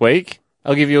cases this week.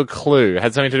 I'll give you a clue. It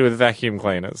had something to do with vacuum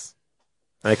cleaners.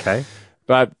 Okay.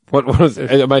 But what was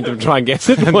it? Am I to try and guess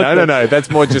it? No. That's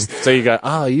more just so you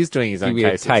go, he's doing his own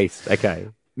cases. Taste. Okay.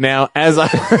 Now, as I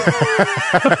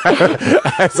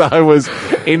was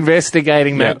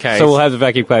investigating that case, so we'll have the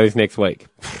vacuum cleaners next week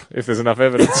if there's enough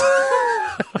evidence,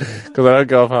 because I don't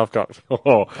go off half cocked.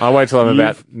 I wait till I'm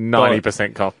about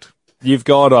 90% cocked. You've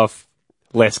gone off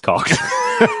less cocked.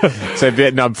 So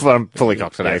I'm fully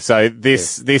cocked today. So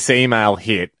this email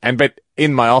hit, but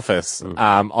in my office,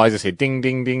 I just hear ding,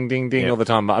 ding, ding, ding, ding all the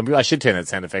time. I should turn that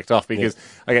sound effect off because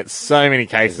I get so many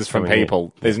cases from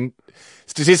people.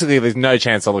 Statistically, there's no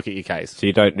chance I'll look at your case. So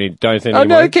you don't send Oh,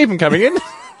 no, keep them coming in.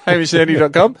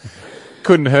 hamishandy.com.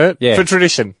 Couldn't hurt. Yeah. For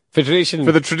tradition. For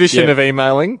the tradition of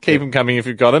emailing, keep them coming if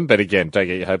you've got them. But again, don't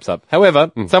get your hopes up.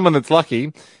 However, someone that's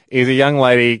lucky is a young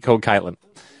lady called Caitlin.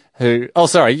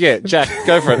 Jack,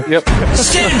 go for it. Yep.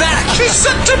 Stand back! She's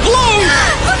set to blow!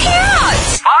 Look out!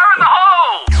 Fire in the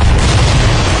hole!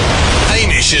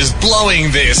 Hamish is blowing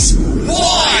this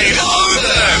wide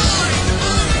open!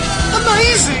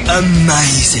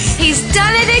 Amazing! He's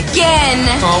done it again!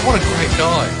 Oh, what a great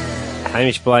guy.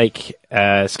 Hamish Blake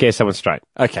scares someone straight.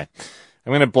 Okay. I'm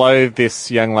going to blow this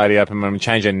young lady up and I'm going to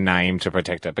change her name to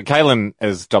protect her. But Caitlin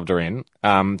has dobbed her in.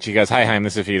 She goes, hey, Ham,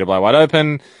 this is for you to blow wide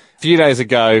open. A few days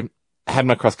ago, had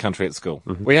my cross country at school.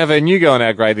 We have a new girl in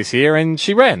our grade this year and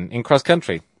she ran in cross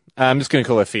country. I'm just going to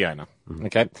call her Fiona.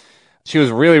 Okay. She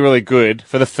was really, really good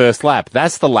for the first lap.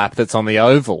 That's the lap that's on the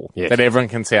oval that everyone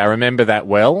can see. I remember that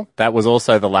well. That was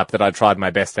also the lap that I tried my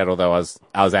best at, although I was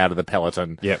out of the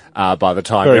peloton by the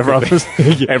time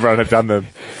everyone had done the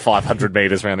 500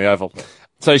 metres around the oval.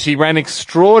 So she ran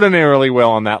extraordinarily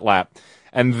well on that lap.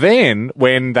 And then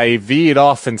when they veered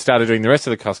off and started doing the rest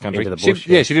of the cross country,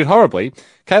 she did horribly.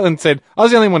 Caitlin said, I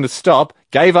was the only one to stop,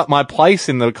 gave up my place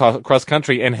in the cross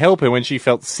country and help her when she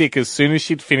felt sick as soon as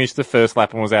she'd finished the first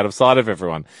lap and was out of sight of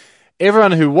everyone.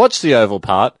 Everyone who watched the oval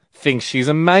part thinks she's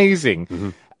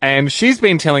amazing. And she's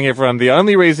been telling everyone the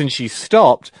only reason she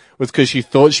stopped was because she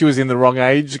thought she was in the wrong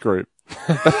age group.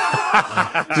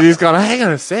 She's gone, hang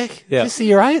on a sec. Is this the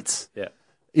year 8s? Yeah.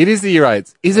 It is the year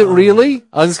 8s. Is it really?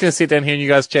 I'm just going to sit down here and you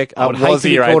guys check. I would hate to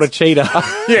be called a cheater.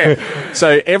 Yeah.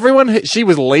 So everyone, she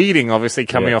was leading, obviously,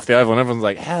 coming off the oval, and everyone's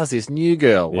like, how's this new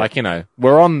girl? Like,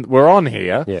 we're on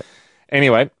here. Yeah.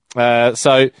 Anyway,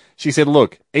 so she said,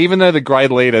 look, even though the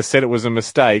grade leader said it was a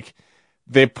mistake,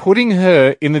 they're putting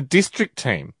her in the district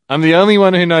team. I'm the only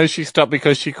one who knows she stopped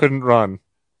because she couldn't run.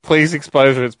 Please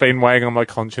expose her. It's been weighing on my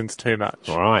conscience too much.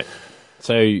 All right.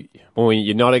 So,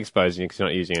 you're not exposing her because you're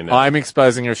not using her name. I'm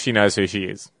exposing her if she knows who she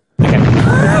is. Okay.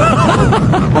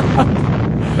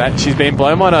 That she's been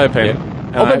blown wide open.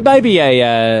 But maybe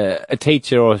a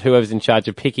teacher or whoever's in charge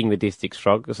of picking the district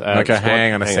frogs. Okay,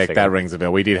 hang on a sec. That rings a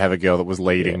bell. We did have a girl that was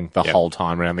leading the whole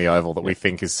time around the oval that we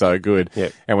think is so good,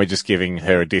 and we're just giving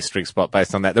her a district spot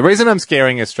based on that. The reason I'm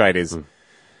scaring her straight is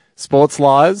sports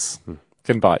lies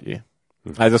can bite you.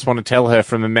 I just want to tell her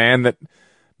from a man that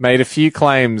made a few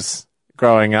claims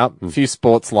growing up, a few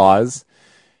sports lies.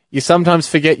 You sometimes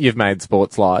forget you've made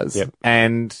sports lies,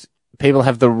 and people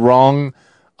have the wrong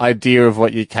idea of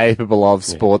what you're capable of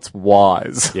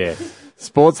sports-wise. Yeah.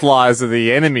 Sports lies are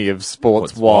the enemy of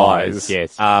sports-wise.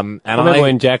 Yes. And remember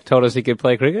when Jack told us he could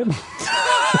play cricket?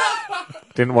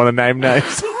 Didn't want to name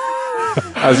names.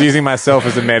 I was using myself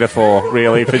as a metaphor,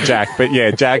 really, for Jack. But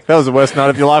yeah, Jack, that was the worst night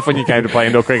of your life when you came to play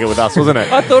indoor cricket with us, wasn't it?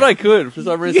 I thought I could for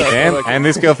some reason. And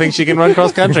this girl thinks she can run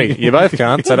cross country. You both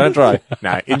can't, so don't try.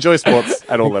 No, enjoy sports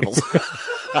at all levels.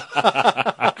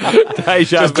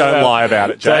 Just don't lie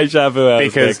about it, Jack.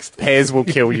 Because Pez will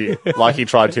kill you, like he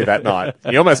tried to that night.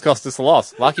 He almost cost us a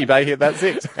loss. Lucky Bay hit that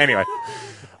 6. Anyway.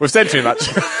 We've said too much.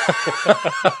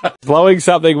 Blowing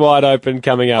something wide open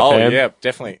coming up, Ham. Yeah,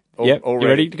 definitely. You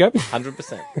ready to go?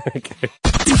 100%. Okay.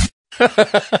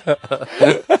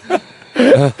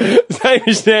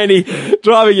 Hamish Andy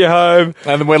driving you home.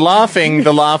 And we're laughing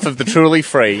the laugh of the truly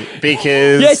free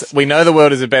because we know the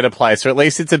world is a better place, or at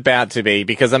least it's about to be,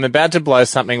 because I'm about to blow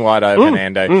something wide open,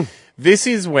 Ando. This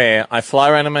is where I fly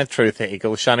around in my truth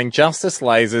eagle, shining justice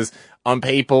lasers on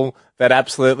people that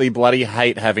absolutely bloody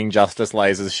hate having justice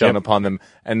lasers shone upon them.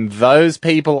 And those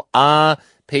people are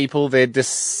people, they're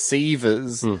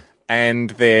deceivers and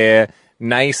they're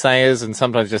naysayers and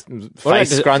sometimes just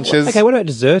face scrunchers. Okay, what about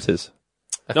deserters?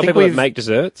 Not people that make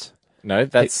desserts? No,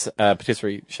 that's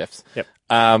patisserie chefs. Yep.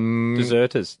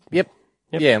 Deserters. Yep.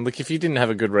 Yeah, look, if you didn't have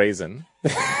a good reason,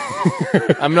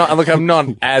 I'm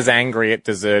not as angry at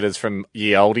deserters from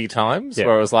ye olde times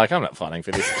where I was like, I'm not fighting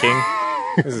for this king.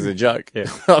 This is a joke.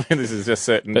 I mean, this is just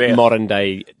certain death. Modern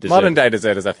day deserters. Modern day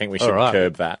deserters, I think we should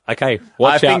curb that. Okay,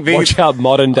 watch out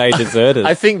modern day deserters.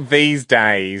 I think these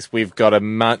days we've got a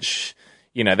much,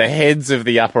 the heads of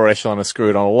the upper echelon are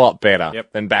screwed on a lot better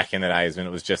than back in the days when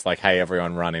it was just like, hey,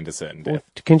 everyone run into certain death.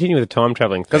 To continue with the time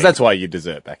traveling thing. Because that's why you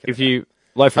desert back in the day.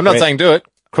 I'm not saying do it.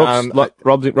 Crooks,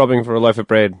 robbing for a loaf of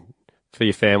bread for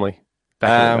your family.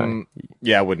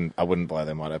 Yeah, I wouldn't blow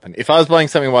them wide open. If I was blowing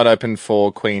something wide open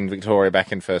for Queen Victoria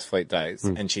back in First Fleet days,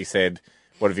 and she said,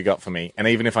 what have you got for me? And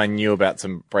even if I knew about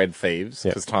some bread thieves,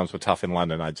 because times were tough in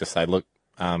London, I'd just say, look,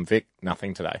 Vic,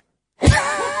 nothing today.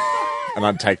 And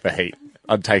I'd take the heat.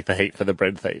 I'd take the heat for the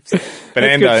bread thieves. But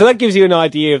Ando, so that gives you an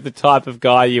idea of the type of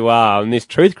guy you are on this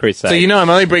truth crusade. So I'm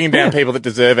only bringing down people that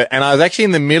deserve it. And I was actually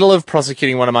in the middle of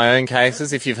prosecuting one of my own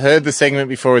cases. If you've heard the segment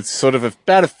before, it's sort of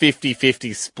about a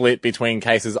 50-50 split between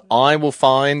cases I will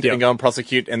find and go and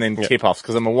prosecute and then tip-offs,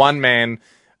 because I'm a one-man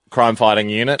crime-fighting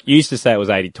unit. You used to say it was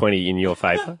 80-20 in your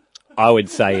favour. I would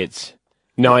say it's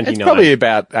 99. It's probably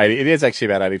about 80. It is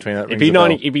actually about 80-20.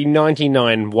 It'd be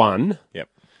 99-1. Yep.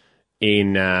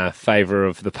 In favour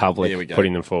of the public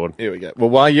putting them forward. Here we go. Well,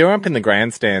 while you're up in the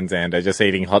grandstands, Ando, just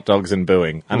eating hot dogs and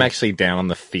booing, I'm actually down on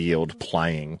the field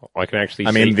playing. I can actually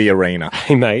I'm in the arena.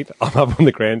 Hey, mate, I'm up on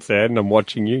the grandstand and I'm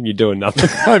watching you and you're doing nothing.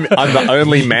 I'm the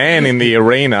only man in the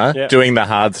arena doing the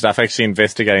hard stuff, actually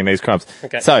investigating these crimes.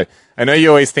 Okay. So, I know you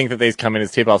always think that these come in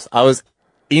as tip-offs. I was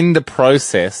in the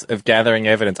process of gathering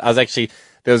evidence. There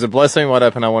was a blow something wide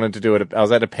open I wanted to do I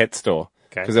was at a pet store.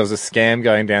 Because there was a scam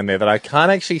going down there that I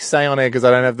can't actually say on air because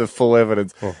I don't have the full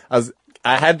evidence.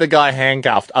 I had the guy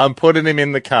handcuffed. I'm putting him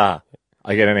in the car.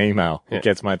 I get an email. It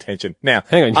gets my attention. Now,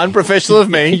 hang on. Unprofessional of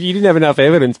me. You didn't have enough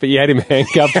evidence, but you had him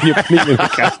handcuffed and you're putting him in the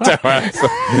car. Don't worry.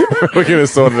 We're going to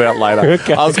sort it out later.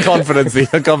 Okay. I was confident the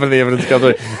evidence comes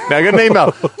through. Now, I got an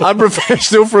email.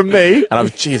 Unprofessional from me. And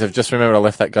I've just remembered I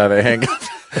left that guy there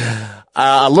handcuffed.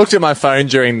 I looked at my phone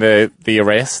during the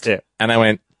arrest and I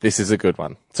went, this is a good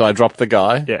one. So I dropped the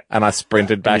guy and I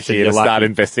sprinted back here to start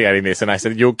investigating this. And I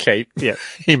said, you'll keep. Yeah.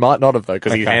 He might not have, though,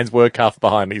 because his hands were cuffed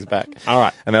behind his back. All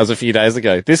right. And that was a few days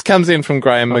ago. This comes in from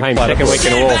Graham McClellan. Second week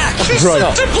in a row. Look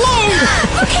out!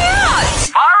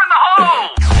 Fire in the hole!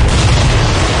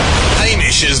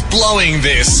 Hamish is blowing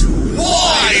this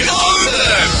wide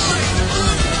open!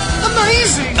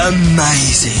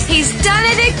 Amazing. He's done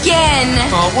it again.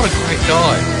 Oh, what a great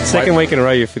guy. Second week in a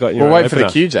row you've forgotten your wait for the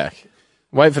cue, Jack.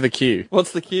 Wait for the cue.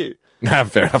 What's the cue? No,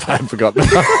 fair enough. I haven't forgotten.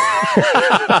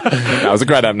 That was a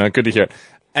great opener. Good to hear it.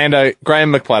 And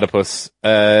Graham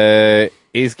McPlatypus,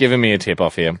 he's given me a tip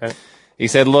off here. Okay. He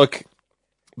said, look,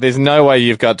 there's no way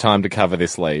you've got time to cover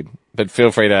this lead, but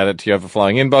feel free to add it to your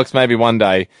overflowing inbox. Maybe one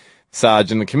day,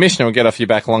 Sarge and the Commissioner will get off your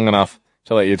back long enough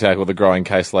Shall let you tackle the growing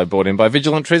caseload brought in by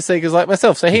vigilant truth seekers like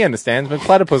myself. So he understands, but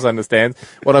Platypus understands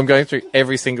what I'm going through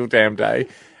every single damn day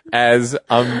as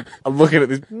I'm looking at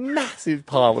this massive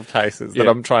pile of cases that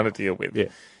I'm trying to deal with. Yeah.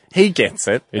 He gets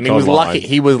it, and he was lucky.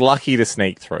 He was lucky to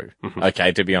sneak through.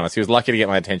 Okay, to be honest, he was lucky to get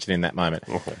my attention in that moment.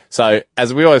 So,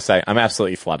 as we always say, I'm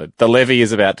absolutely flooded. The levee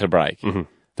is about to break.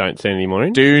 Don't send any more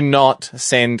in. Do not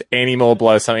send any more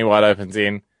blow something wide opens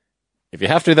in. If you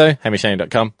have to, though,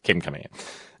 HamishAndy.com, keep them coming in.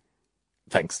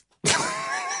 Thanks.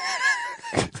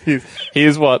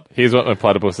 here's what my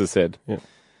platypus has said. Yeah.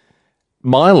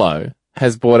 Milo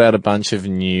has brought out a bunch of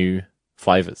new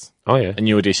flavours. Oh, yeah. And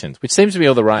new additions, which seems to be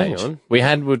all the range. Hang on. We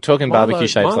were talking barbecue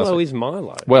shapes last Milo week. is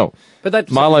Milo. Well, but that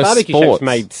Milo barbecue Sports shapes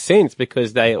made sense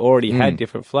because they already had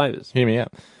different flavours. Hear me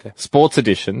out. Okay. Sports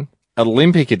edition,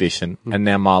 Olympic edition, and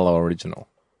now Milo original.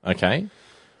 Okay?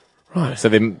 Right. So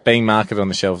they're being marketed on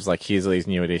the shelves like, here's these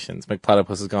new editions. McPlatypus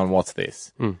has gone, what's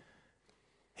this?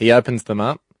 He opens them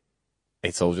up.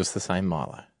 It's all just the same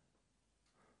Milo.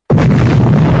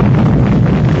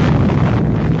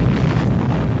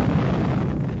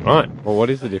 Right. Well,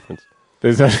 what is the difference?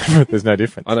 There's no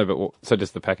difference. I know, but so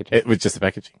just the packaging. It was just the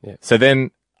packaging. Yeah. So then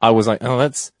I was like,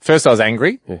 first I was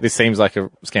angry. Yeah. This seems like a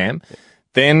scam. Yeah.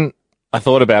 Then I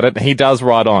thought about it. He does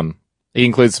write on. He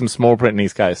includes some small print in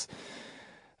his case.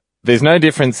 There's no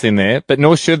difference in there, but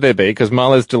nor should there be, because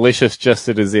Milo's delicious just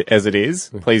as it is.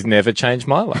 Please never change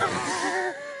Milo.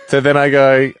 So then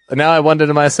now I wonder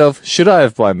to myself, should I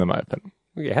have blown them open?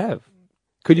 Well, you have.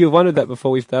 Could you have wondered that before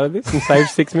we started this and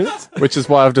saved 6 minutes? Which is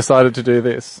why I've decided to do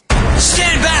this.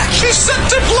 Stand back! She's set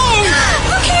to blow!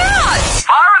 Look out!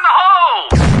 Fire in the hole!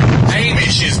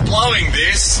 Hamish is blowing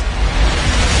this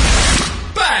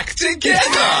back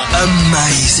together.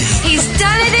 Amazing. He's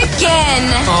done it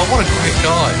again. Oh, what a great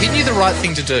guy. He knew the right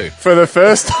thing to do. For the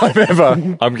first time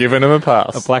ever, I'm giving him a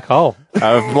pass. A black hole.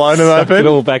 I've blown him Sucked open. it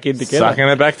all back in together. Sucking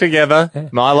it back together. Yeah.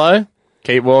 Milo,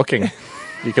 keep walking.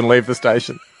 You can leave the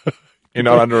station. You're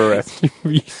not under arrest.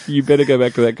 You better go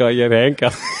back to that guy you had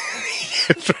handcuffed.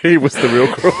 He was the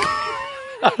real crook.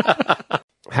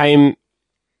 Haim,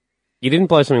 you didn't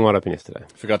blow something wide open yesterday.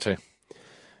 Forgot to.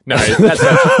 No,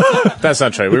 that's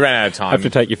not true. We ran out of time. I have to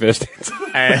take your first answer.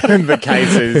 And the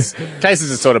cases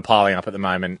are sort of piling up at the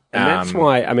moment. And that's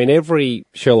why, every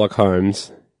Sherlock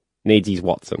Holmes needs his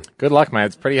Watson. Good luck, mate.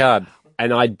 It's pretty hard.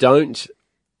 And I don't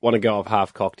want to go off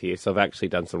half-cocked here, so I've actually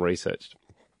done some research.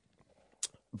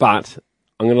 But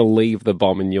I'm going to leave the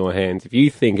bomb in your hands. If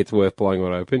you think it's worth blowing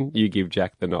it open, you give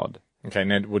Jack the nod. Okay,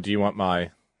 Ned, do you want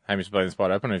my Hamish blowing this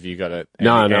spot open, or have you got it?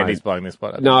 No. Andy's blowing this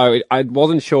spot open? No, I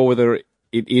wasn't sure whether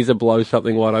it is a blow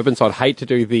something wide open, so I'd hate to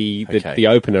do the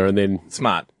opener and then...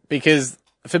 Smart. Because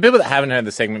for people that haven't heard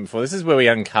the segment before, this is where we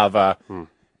uncover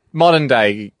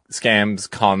modern-day scams,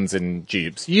 cons, and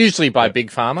dupes. Usually by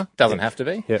Big Pharma. Doesn't have to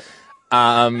be. Yeah.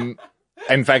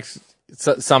 In fact,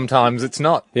 sometimes it's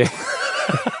not. Yeah.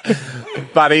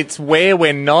 But it's where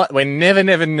we're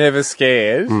never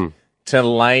scared to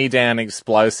lay down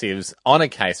explosives on a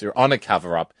case or on a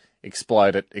cover-up,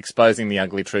 explode it, exposing the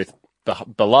ugly truth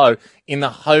below in the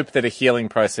hope that a healing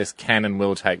process can and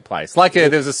will take place. Like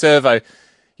there's a servo,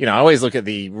 I always look at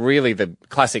the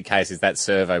classic case is that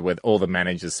servo with all the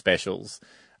managers' specials,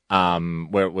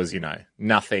 where it was,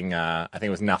 nothing, I think it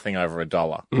was nothing over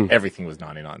 $1. Everything was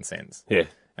 99 cents. Yeah.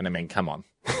 And come on,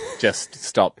 just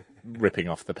stop ripping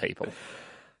off the people.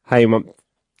 Hey, I'm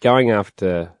going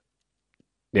after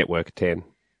Network 10.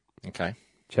 Okay.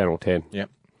 Channel 10. Yep.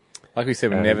 Like we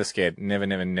said, we're never scared.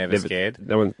 Never scared.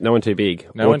 No one too big.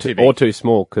 No one too big. Or too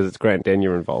small, because it's Grant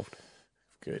Denyer involved.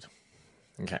 Good.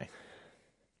 Okay.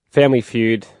 Family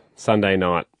Feud, Sunday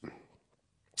night.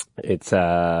 It's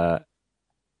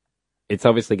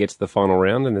obviously gets to the final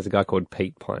round, and there's a guy called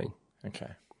Pete playing.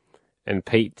 Okay. And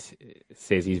Pete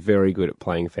says he's very good at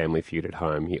playing Family Feud at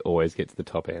home. He always gets the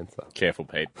top answer. Careful,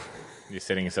 Pete. You're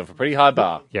setting yourself a pretty high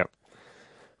bar. Yep.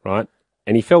 Right?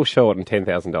 And he fell short on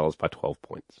 $10,000 by 12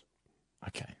 points.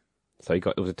 Okay. So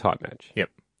it was a tight match.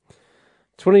 Yep.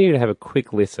 Just wanted you to have a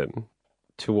quick listen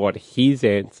to what his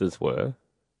answers were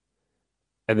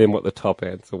and then what the top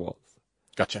answer was.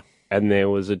 Gotcha. And there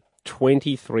was a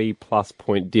 23-plus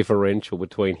point differential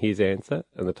between his answer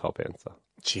and the top answer.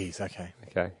 Jeez, okay.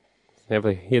 Okay. Now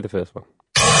hear the first one.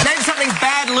 Name something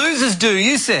bad losers do,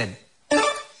 you said.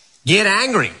 Get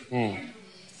angry.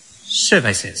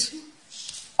 Survey says.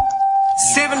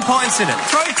 7 points in it.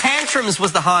 Throw tantrums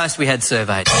was the highest we had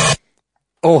surveyed.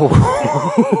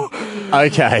 Oh.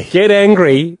 Okay. Get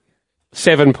angry,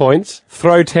 7 points.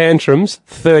 Throw tantrums,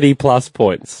 30-plus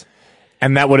points.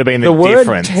 And that would have been the word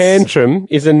difference. tantrum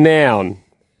is a noun,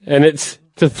 and it's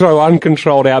to throw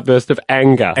uncontrolled outbursts of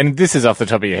anger. And this is off the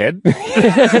top of your head.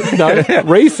 No,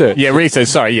 research. Yeah, research.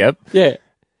 Sorry, yep. Yeah.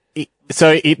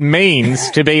 So it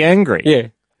means to be angry. Yeah.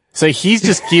 So he's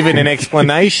just given an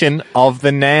explanation of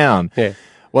the noun. Yeah.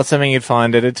 What's something you'd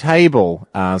find at a table?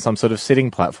 Some sort of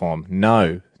sitting platform?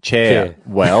 No. Chair.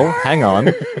 Well, hang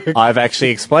on. I've actually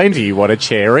explained to you what a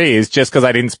chair is, just because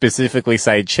I didn't specifically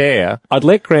say chair. I'd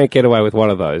let Grant get away with one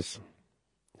of those,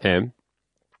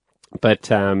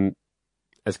 but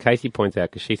as Casey points out,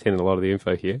 because she sent in a lot of the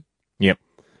info here. Yep.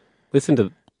 Listen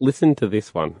to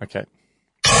this one. Okay.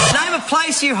 Name a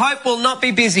place you hope will not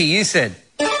be busy, you said.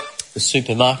 The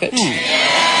supermarket.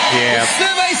 Yeah.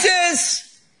 Survey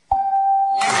says...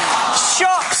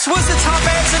 Shops was the top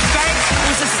answer. Bank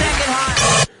was the second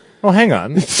highest. Well, hang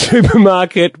on.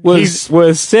 Supermarket was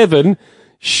worth 7.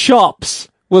 Shops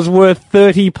was worth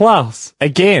 30 plus.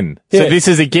 Again. Yeah. So this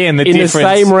is again the in difference. the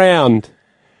same round.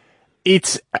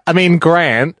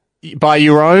 Grant, by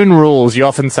your own rules, you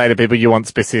often say to people you want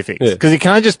specifics. Because it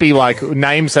can't just be like,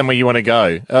 name somewhere you want to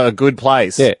go. A good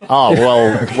place. Yeah. Oh,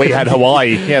 well, we had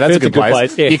Hawaii. Yeah, that's a good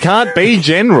place. Yeah. You can't be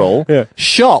general. Yeah.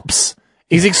 Shops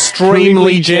is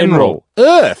extremely general.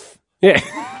 Earth. Yeah.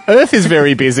 Earth is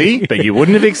very busy, but you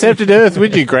wouldn't have accepted Earth,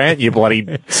 would you, Grant? You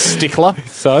bloody stickler.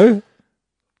 So,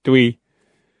 do we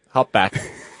hop back?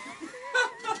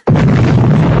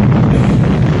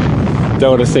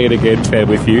 Don't want to see it again, fair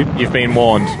with you. You've been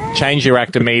warned. Change your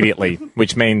act immediately,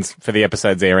 which means for the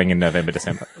episodes airing in November,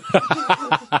 December.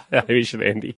 Hamish and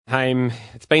Andy.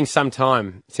 It's been some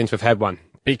time since we've had one.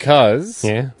 Because?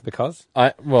 Yeah, because?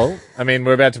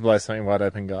 We're about to blow something wide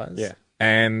open, guys. Yeah.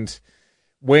 And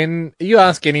when you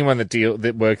ask anyone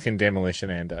that works in demolition,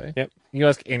 Ando, yep. You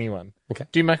ask anyone, okay,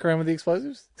 do you muck around with the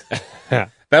explosives?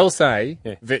 They'll say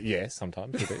that yes,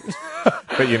 sometimes you do,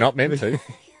 but you're not meant to.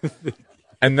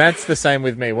 And that's the same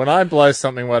with me. When I blow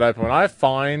something wide open, when I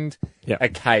find a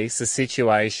case, a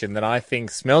situation that I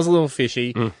think smells a little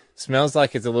fishy, smells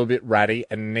like it's a little bit ratty,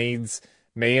 and needs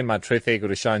me and my truth eagle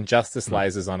to shine justice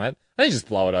lasers on it, I don't just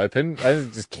blow it open. I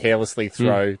don't just carelessly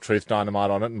throw truth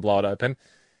dynamite on it and blow it open.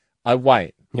 I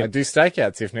wait. I do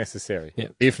stakeouts if necessary.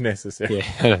 Yep. If necessary.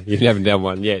 Yeah, you haven't done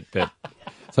one yet, but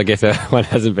so I guess one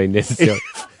hasn't been necessary.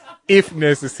 If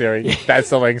necessary,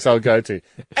 that's the lengths I'll go to.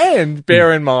 And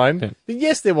bear in mind that,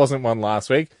 yes, there wasn't one last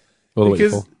week. Well,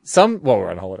 because we're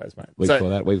on holidays, mate. Week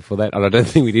before that. And I don't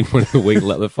think we did one the week,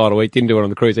 the final week. Didn't do it on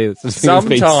the cruise either. So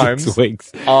sometimes 6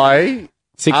 weeks.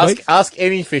 Ask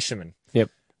any fisherman. Yep.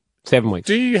 7 weeks.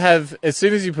 Do you have, as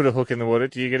soon as you put a hook in the water,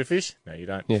 do you get a fish? No, you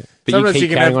don't. Yeah. But sometimes you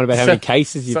keep carrying on about how many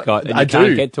cases you've got and you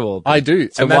can't get to all of them. I do.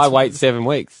 So why wait 7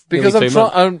 weeks? Because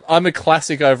I'm a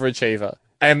classic overachiever.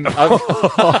 And I've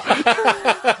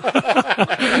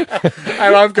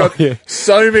got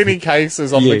so many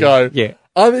cases on the go. Yeah.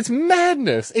 Oh, it's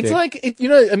madness. It's like,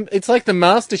 it's like the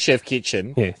MasterChef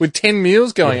kitchen with 10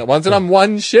 meals going at once, and I'm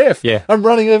one chef. Yeah. I'm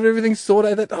running over everything, sort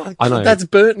out that, I know. That's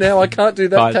burnt now. I can't do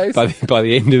that case. By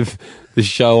the end of the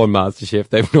show on MasterChef,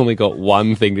 they've normally got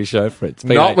one thing to show for it.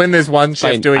 Not when there's one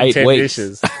chef doing 10 weeks.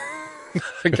 dishes.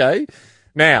 Okay.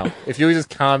 Now, if you just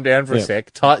calm down for a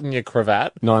sec, tighten your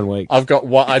cravat. 9 weeks.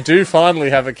 I do finally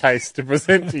have a case to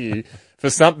present to you for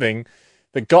something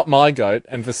that got my goat,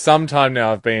 and for some time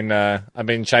now I've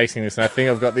been chasing this, and I think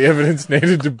I've got the evidence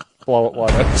needed to blow it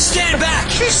wide open. Stand back!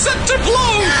 She's set to blow!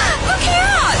 Look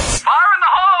out! Fire in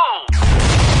the hole!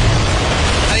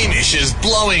 Hamish is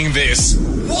blowing this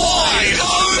wide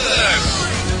open!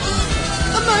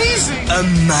 Amazing!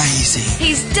 Amazing.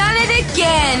 He's done it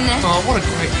again. Oh, what a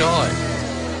great guy.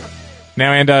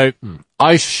 Now, Ando,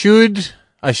 I should,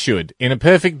 in a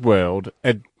perfect world,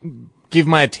 give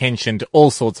my attention to all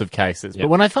sorts of cases. But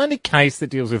when I find a case that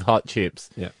deals with hot chips,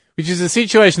 which is a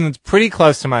situation that's pretty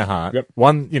close to my heart,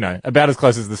 one, about as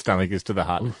close as the stomach is to the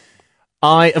heart,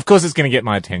 of course it's going to get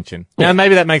my attention. Now,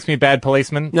 maybe that makes me a bad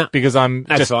policeman because I'm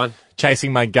just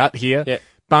chasing my gut here. Yeah.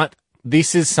 But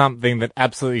this is something that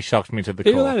absolutely shocked me to the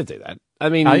core. You're allowed to do that. I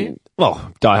mean,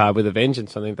 Die Hard with a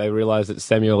Vengeance. I think they realised that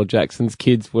Samuel L. Jackson's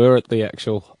kids were at the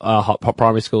actual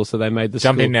primary school, so they made the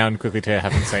Jump school. in now and quickly tell you I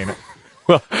haven't seen it.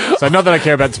 So not that I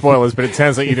care about spoilers, but it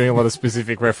sounds like you're doing a lot of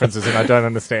specific references, and I don't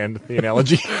understand the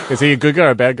analogy. Is he a good guy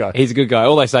or a bad guy? He's a good guy.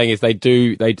 All they're saying is they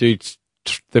do.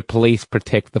 The police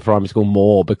protect the primary school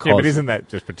more because. Yeah, but isn't that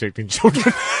just protecting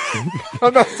children?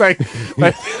 I'm not saying.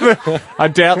 I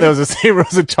doubt there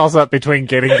was a toss up between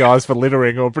getting guys for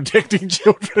littering or protecting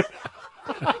children.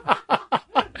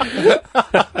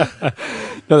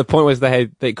 No, the point was they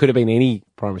could have been any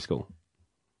primary school.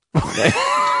 What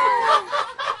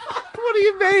do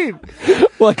you mean?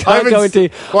 Well, I can't go into.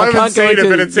 I haven't seen it,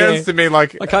 but it sounds to me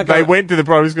like they go, went to the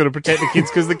primary school to protect the kids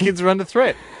because the kids are under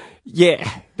threat.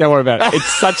 Yeah, don't worry about it.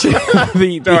 It's such a do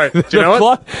you know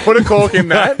what? Put a cork in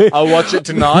that. I'll watch it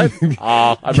tonight.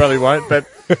 I probably won't, but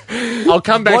I'll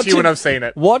come back to you when I've seen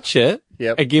it. Watch it.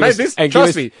 Yep. And give Mate, us, this, and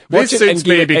trust give me, us, watch this it suits and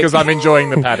give me it- because I'm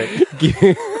enjoying the paddock.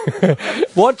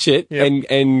 Watch it Yep.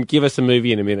 and give us a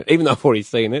movie in a minute. Even though I've already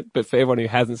seen it, but for everyone who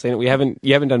hasn't seen it, you haven't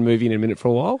done a movie in a minute for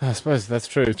a while. I suppose that's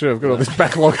true. It's true. I've got all this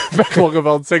backlog of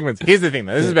old segments. Here's the thing,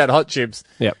 though. This is about hot chips.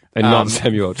 Yep, and not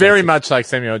Samuel L. Jackson. Very much like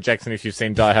Samuel L. Jackson if you've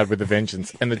seen Die Hard with a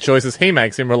Vengeance and the choices he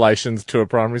makes in relations to a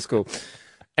primary school.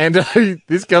 And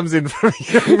this comes in from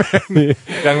a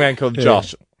young man called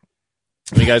Josh.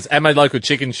 He goes, at my local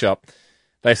chicken shop,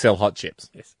 they sell hot chips.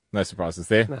 Yes. No surprises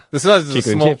there. No. The sizes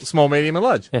Chicken are and chips. small, medium, and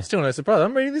large. Yeah. Still no surprise.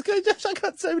 I'm reading this guy, Josh, I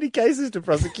got so many cases to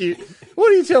prosecute.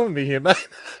 What are you telling me here, mate?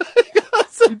 I'm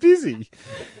so busy.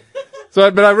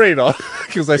 But I read on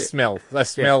because they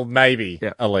smell maybe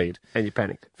a lead. And you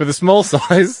panicked. For the small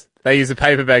size, they use a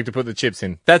paper bag to put the chips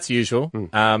in. That's usual.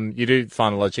 You do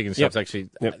find a lot of chicken shops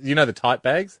actually. You know the tight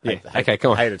bags? Yeah. Okay,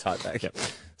 come on. I hate a tight bag.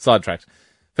 Sidetracked.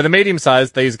 For the medium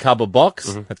size, they use a cardboard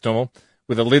box. That's normal.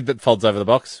 With a lid that folds over the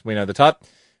box. We know the type.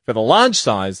 For the large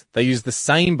size, they use the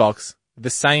same box,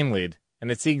 the same lid,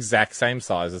 and it's the exact same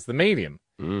size as the medium.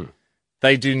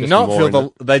 They do not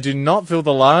fill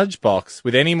the large box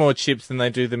with any more chips than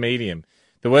they do the medium.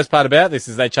 The worst part about this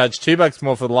is they charge $2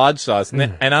 more for the large size,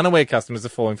 and unaware customers are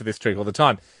falling for this trick all the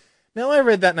time. Now, I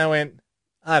read that and I went,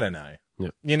 I don't know.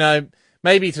 Yep. You know,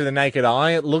 maybe to the naked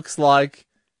eye, it looks like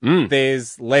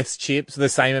there's less chips, the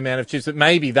same amount of chips, but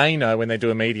maybe they know when they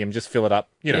do a medium, just fill it up,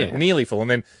 nearly full,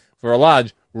 and then for a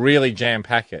large, really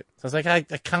jam-pack it. So I was like, I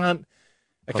can't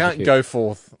go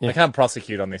forth. I can't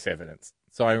prosecute on this evidence.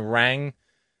 So I rang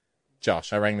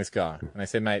Josh. I rang this guy, and I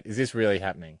said, mate, is this really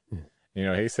happening? You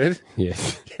know what he said?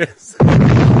 Yes. Yes.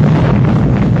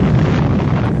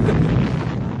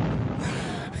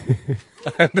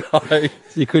 And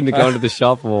You couldn't have gone to the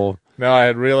shop or... No, I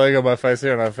had real egg on my face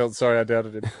here, and I felt sorry I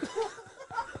doubted him.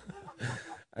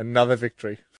 Another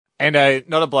victory. And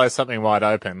not a blow something wide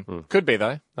open. Could be,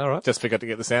 though. All right. Just forgot to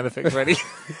get the sound effects ready.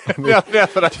 now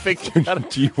that I think about it.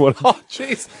 Do you want to... Oh,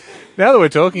 jeez. Now that we're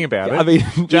talking about it. I mean,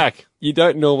 Jack. You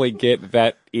don't normally get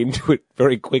that into it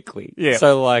very quickly. Yeah.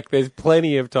 So, there's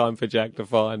plenty of time for Jack to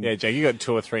find... Yeah, Jack, you got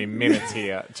 2 or 3 minutes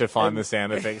here to find the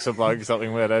sound effects of blowing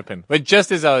something wide open. But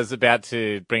just as I was about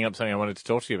to bring up something I wanted to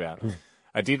talk to you about,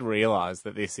 I did realise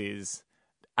that this is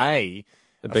a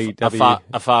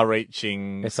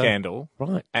far-reaching scandal,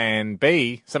 right? And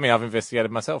B, something I've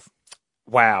investigated myself.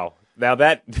 Wow! Now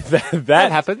that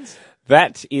happens.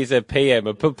 That is a PM,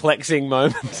 a perplexing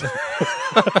moment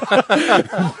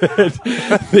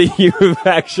that you have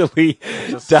actually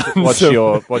done. Watch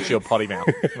your potty mouth.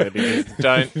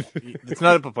 Because it's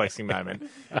not a perplexing moment.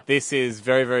 This is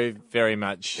very, very, very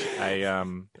much a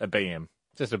BM.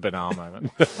 Just a banal moment.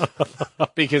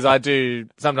 Because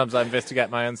sometimes I investigate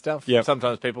my own stuff. Yep.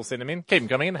 Sometimes people send them in. Keep them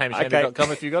coming in.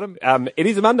 HamishAndy.com if you got them. It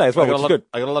is a Monday as well, which is good.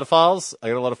 I got a lot of files.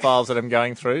 that I'm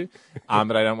going through.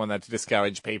 But I don't want that to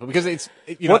discourage people because it's,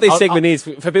 what this segment is,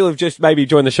 for people who've just maybe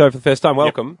joined the show for the first time,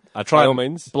 welcome. Yep. I try by all and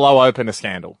means. blow open a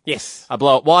scandal. Yes. I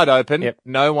blow it wide open. Yep.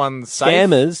 No one's safe.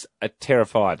 Scammers are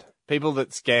terrified. People that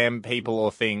scam people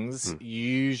or things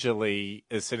usually,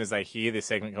 as soon as they hear this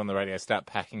segment on the radio, start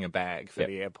packing a bag for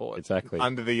the airport. Exactly.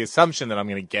 Under the assumption that I'm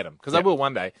going to get them. Because I will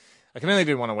one day. I can only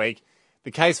do one a week.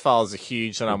 The case files are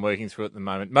huge that I'm working through at the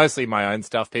moment. Mostly my own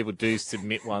stuff. People do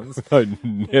submit ones. No,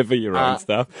 never your own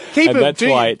stuff. That's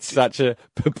why it's such a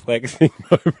perplexing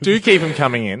moment. Do keep them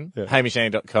coming in. Yeah.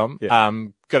 HamishAndy.com. Yeah.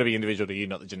 Got to be individual to you,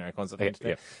 not the generic ones.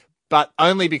 But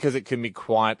only because it can be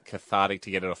quite cathartic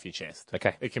to get it off your chest.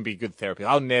 Okay. It can be good therapy.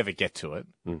 I'll never get to it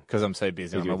because I'm so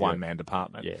busy. I'm a one-man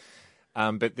department. Yeah.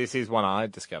 But this is one I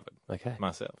discovered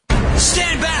myself.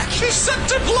 Stand back! She's set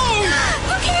to blow!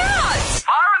 Look out!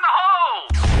 Fire in the hole!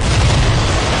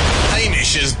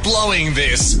 Hamish is blowing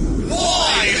this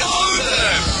wide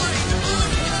open!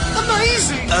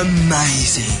 Amazing!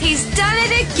 Amazing. He's done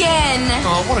it again.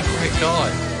 Oh, what a great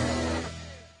guy.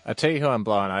 I tell you who I'm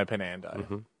blowing open,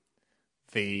 Ando.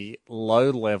 The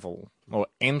low-level or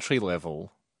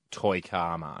entry-level toy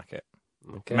car market.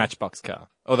 Okay. Matchbox car.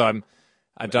 Although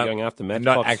I don't going after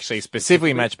Matchbox. Not actually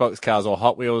specifically Matchbox cars or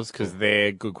Hot Wheels because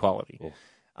they're good quality. Yeah.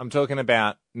 I'm talking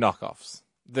about knockoffs.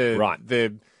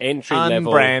 The entry-level,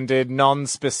 unbranded,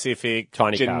 non-specific,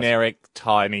 tiny generic,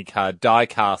 tiny car,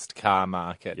 die-cast car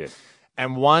market. Yes.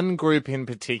 And one group in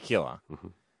particular,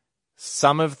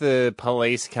 some of the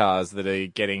police cars that are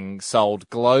getting sold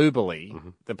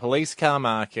globally, the police car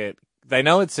market, they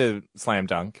know it's a slam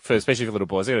dunk, especially for little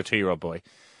boys. I got a 2-year-old boy.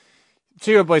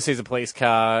 2-year-old boy sees a police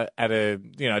car at a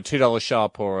 $2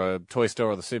 shop or a toy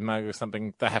store or the supermarket or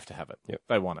something, they have to have it. Yep.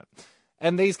 They want it.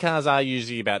 And these cars are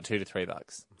usually about $2 to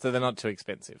 $3, so they're not too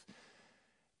expensive.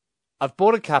 I've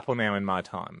bought a couple now in my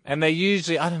time, and they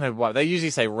usually, I don't know why, they usually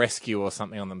say rescue or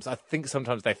something on them. So I think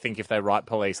sometimes they think if they write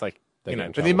police, like,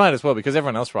 but they might as well, because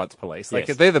everyone else writes police. Like,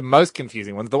 Yes. they're the most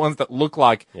confusing ones, the ones that look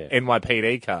like Yeah.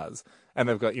 NYPD cars, and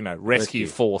they've got, rescue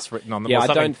force written on them. Yeah, or I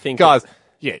something. don't think Guys,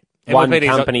 one NYPD 's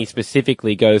company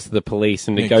specifically goes to the police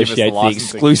and Yeah, give us the negotiates the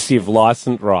licensing. exclusive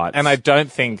license rights. And I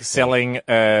don't think selling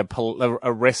a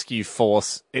rescue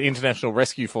force, an international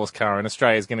rescue force car in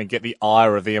Australia is going to get the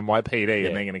ire of the NYPD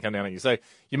and they're going to come down on you. So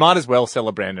you might as well sell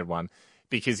a branded one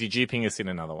because you're duping us in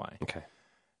another way. Okay.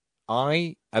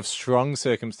 I have strong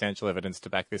circumstantial evidence to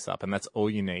back this up, and that's all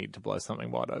you need to blow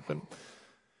something wide open.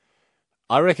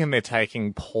 I reckon they're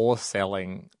taking poor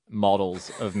selling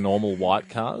models of normal white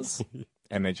cars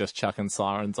and they're just chucking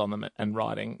sirens on them and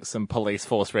writing some police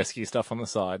force rescue stuff on the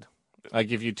side. I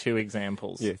give you 2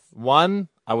 examples. Yes. One,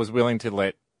 I was willing to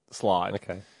let slide.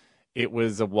 Okay. It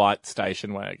was a white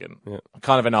station wagon, Yeah.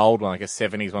 kind of an old one, like a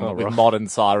 70s one, Oh, with right. modern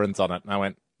sirens on it. And I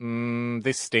went,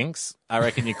 this stinks. I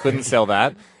reckon you couldn't sell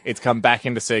that. It's come back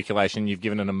into circulation. You've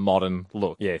given it a modern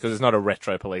look. Yes. Because it's not a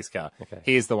retro police car. Okay.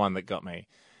 Here's the one that got me.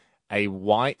 A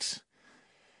white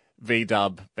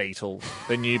V-dub Beetle,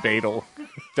 the new Beetle,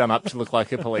 done up to look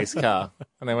like a police car.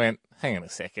 And I went, hang on a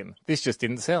second. This just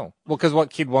didn't sell. Well, because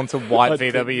what kid wants a white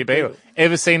VW Beetle?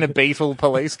 Ever seen a Beetle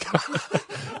police car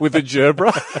with a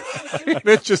gerbera?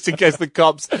 That's just in case the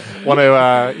cops want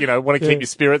to keep your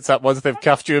spirits up once they've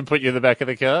cuffed you and put you in the back of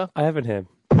the car. I haven't had.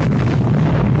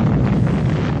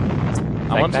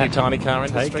 I want that. you tiny car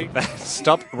industry.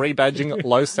 Stop rebadging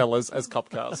low sellers as cop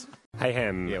cars. Hey,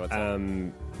 Ham. Yeah, what's up?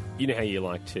 You know how you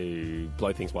like to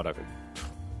blow things wide open?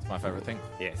 It's my favourite thing.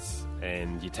 Yes.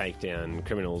 And you take down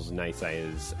criminals,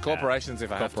 naysayers. Corporations,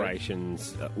 if I have to.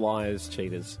 Corporations, liars,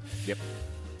 cheaters. Yep.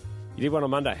 You did one on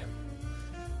Monday.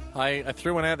 I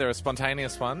threw one out there, a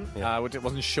spontaneous one. Yeah. I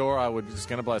wasn't sure I was just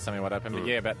going to blow something wide open, but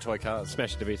yeah, about toy cars.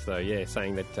 Smashed to bits, though, yeah,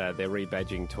 saying that they're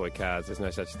rebadging toy cars. There's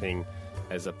no such thing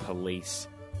as a police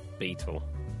beetle.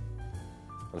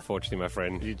 Unfortunately, my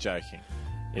friend, You're joking.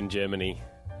 in Germany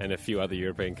and a few other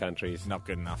European countries, Not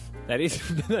good enough. that is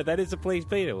that is a police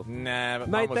beetle. Nah, but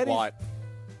Mate, mine was that is- white.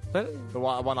 But The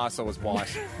one I saw was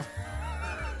white.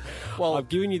 Well, I've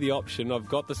given you the option. I've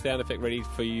got the sound effect ready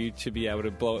for you to be able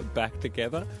to blow it back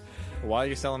together. why are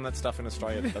you selling that stuff in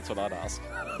Australia? That's what I'd ask.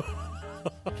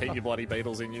 Keep your bloody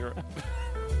beetles in Europe.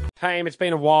 Hey, it's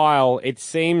been a while. It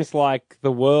seems like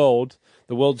the world's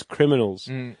criminals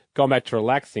gone back to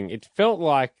relaxing. It felt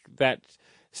like that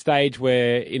stage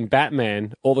where in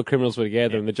Batman all the criminals were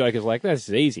together and the Joker's like, "This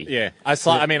is easy." Yeah.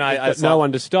 No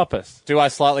one to stop us. Do I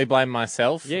slightly blame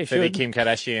myself Yeah, for the should. Kim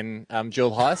Kardashian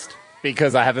jewel heist?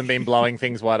 Because I haven't been blowing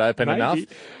things wide open Maybe. enough,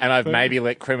 and I've maybe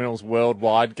let criminals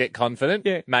worldwide get confident.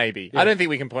 Yeah. Maybe. Yeah. I don't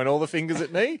think we can point all the fingers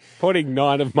at me. Pointing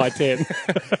 9 of my 10.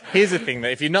 Here's the thing,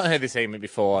 that if you've not heard this segment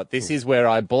before, this is where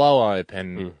I blow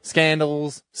open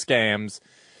scandals, scams,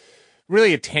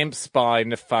 really attempts by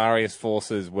nefarious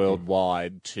forces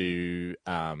worldwide to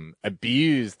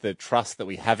abuse the trust that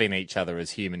we have in each other as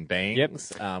human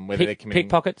beings. Whether they're committing...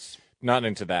 Pickpockets, Not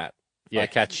into that. If I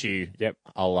catch you,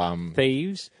 I'll...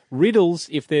 thieves, riddles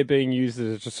if they're being used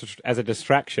as a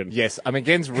distraction. Yes, I'm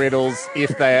against riddles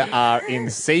if they are in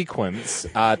sequence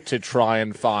to try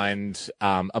and find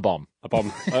a bomb. A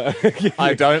bomb.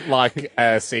 I don't like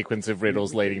a sequence of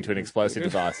riddles leading to an explosive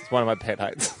device. It's one of my pet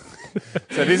hates.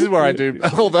 So this is where I do,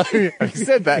 although having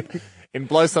said that, in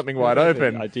Blow Something Wide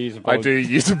Open, I do use a I bomb. do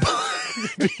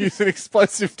use an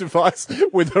explosive device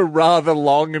with a rather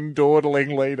long and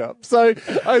dawdling lead up. So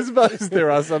I suppose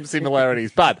there are some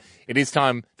similarities, but it is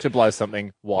time to blow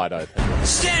something wide open.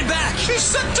 Stand back! She's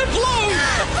set to blow!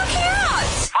 Look out!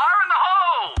 Fire in the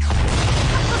hole!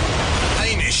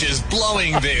 Hamish is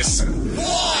blowing this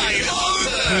wide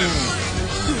open.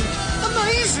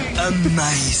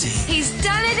 Amazing. He's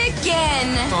done it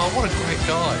again. Oh, what a great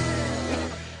guy.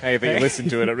 Hey, if you listen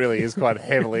to it, it really is quite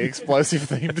heavily explosive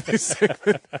themed, this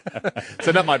segment.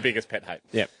 So not my biggest pet hate.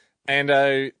 Yep.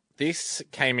 And this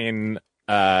came in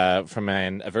from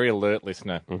a very alert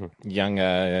listener,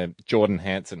 young Jordan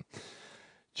Hanson.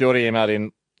 Geordie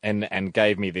emailed in and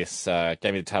gave me this,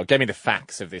 gave me the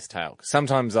facts of this tale.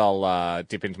 Sometimes I'll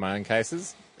dip into my own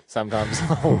cases. Sometimes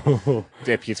I'll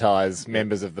deputise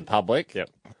members of the public. Yep.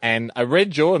 And I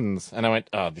read Jordan's, and I went,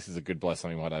 "Oh, this is a good blow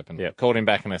something wide open." Yep. Called him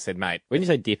back, and I said, "Mate." When you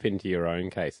say dip into your own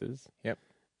cases, Yep.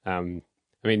 I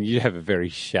mean, you have a very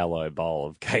shallow bowl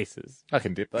of cases. I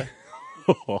can dip though.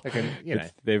 I can, you know.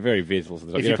 They're very visible. To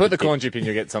the If you put the corn chip in,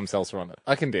 you'll get some salsa on it.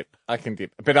 I can dip.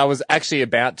 But I was actually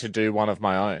about to do one of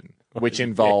my own, which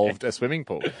involved a swimming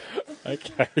pool.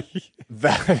 Okay.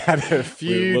 That had a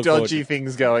few dodgy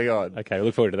things going on. Okay, we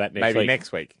look forward to that next week. Maybe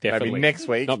next week. Definitely. Maybe next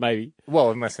week. Not maybe.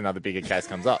 Well, unless another bigger case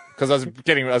comes up. Because I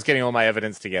was getting all my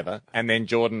evidence together, and then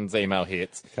Jordan's email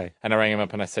hits. Okay. And I rang him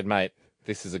up and I said, mate,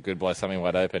 this is a good blow something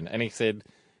wide open. And he said,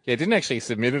 yeah, I didn't actually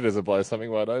submit it as a blow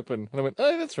something wide open. And I went,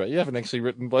 oh, that's right. You haven't actually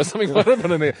written blow something wide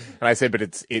open in there. And I said, but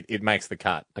it makes the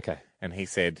cut. Okay. And he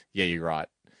said, yeah, you're right.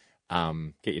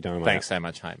 Get your dome. Thanks so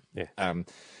much, Hame. Yeah.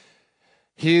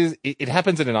 It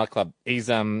happens at a nightclub. He's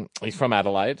from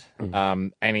Adelaide,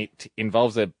 and it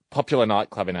involves a popular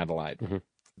nightclub in Adelaide. Mm-hmm.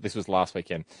 This was last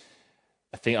weekend.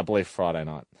 I believe Friday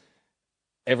night.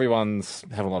 Everyone's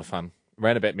having a lot of fun.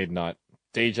 Around about midnight,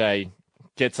 DJ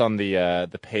gets on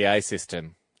the PA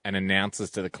system and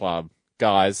announces to the club,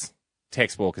 guys,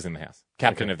 Tex Walker's in the house,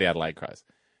 captain of the Adelaide Crows.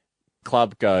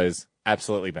 Club goes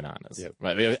absolutely bananas,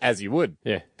 right? As you would,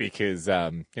 because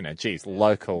geez,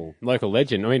 local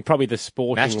legend. I mean, probably the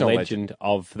sporting national legend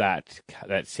of that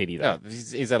city, though. Oh,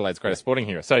 he's Adelaide's greatest sporting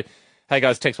hero. So, hey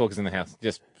guys, Tex Walker's in the house.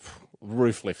 Just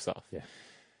roof lifts off. Yeah.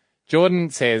 Jordan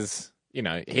says,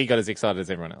 he got as excited as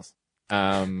everyone else.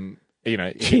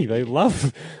 Gee, they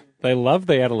love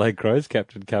the Adelaide Crows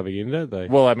captain coming in, don't they?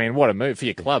 Well, I mean, what a move for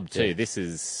your club too. Yeah. This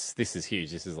is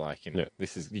huge. This is like,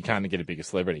 you can't get a bigger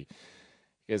celebrity.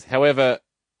 Because, however,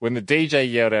 when the DJ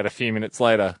yelled out a few minutes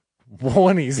later,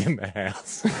 Warnie's in the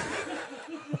house.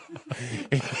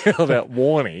 He yelled out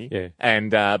Warnie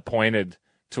and pointed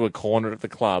to a corner of the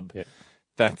club. Yeah.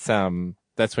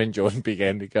 That's when Jordan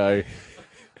began to go,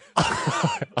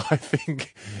 I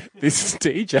think this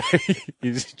DJ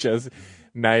is just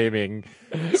naming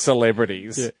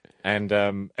celebrities and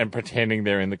pretending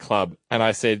they're in the club. And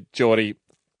I said, Geordie,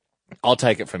 I'll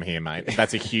take it from here, mate.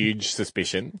 That's a huge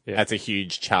suspicion. Yeah. That's a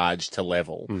huge charge to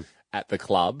level at the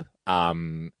club. We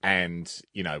can't.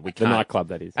 The nightclub,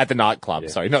 that is. At the nightclub,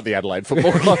 sorry, not the Adelaide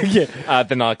Football Club.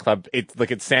 The nightclub.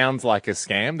 It sounds like a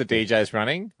scam the DJ's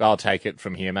running. I'll take it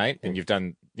from here, mate. And you've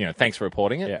done, thanks for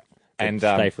reporting it. Yeah. And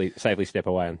safely step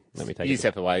away and let me take it. You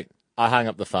stepped away. I hung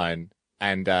up the phone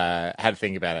and had to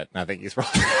think about it. And I think he's right.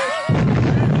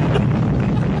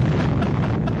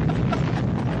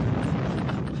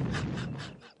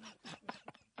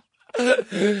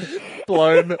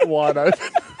 Blown wide open.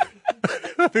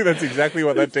 I think that's exactly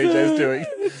what that DJ's doing.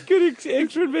 It's good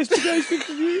extra investigation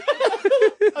from you.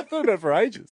 I thought about it for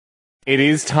ages. It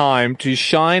is time to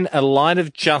shine a light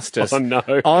of justice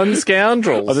on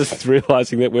scoundrels. I'm just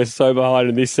realising that we're so behind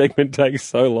and this segment takes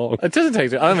so long. It doesn't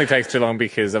take it only takes too long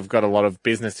because I've got a lot of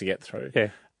business to get through. Yeah.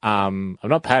 I'm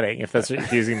not padding, if that's what you're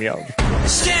accusing me of.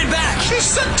 Stand back! She's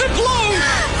set to blow!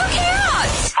 Look out!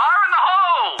 Fire in the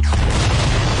hole!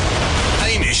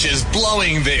 Hamish is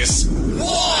blowing this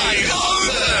wide open!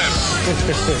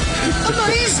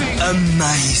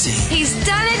 Amazing. He's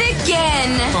done it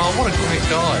again. Oh, what a great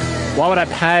guy. Why would I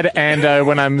pad Ando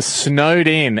when I'm snowed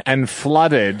in and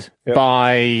flooded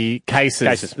by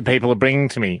cases that people are bringing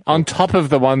to me, on top of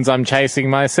the ones I'm chasing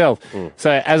myself?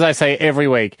 So, as I say every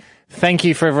week, thank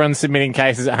you for everyone submitting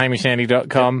cases at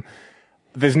hamishandy.com.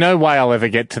 There's no way I'll ever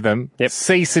get to them.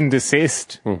 Cease and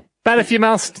desist. But if you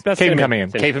must, keep them coming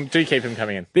in. Keep them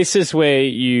coming in. This is where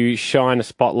you shine a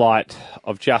spotlight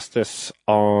of justice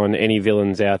on any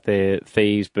villains out there,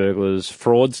 thieves, burglars,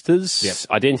 fraudsters,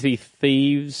 identity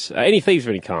thieves, any thieves of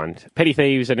any kind. Petty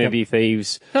thieves, identity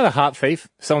thieves. Not a heart thief.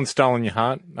 If someone's stolen your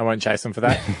heart, I won't chase them for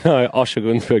that. No, Osher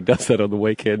Gunsberg does that on the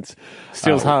weekends.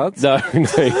 Steals hearts? No.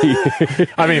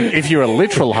 I mean, if you're a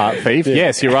literal heart thief,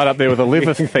 yes, you're right up there with a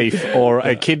liver thief or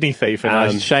a kidney thief,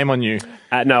 and shame on you.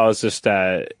 No, I was just,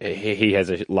 he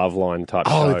has a love line type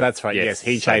show. Oh, that's right. Yes,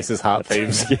 he chases heart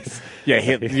thieves. Yeah,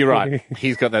 you're right.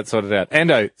 He's got that sorted out.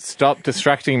 Ando, stop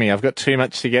distracting me. I've got too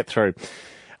much to get through.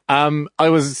 I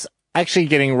was actually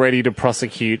getting ready to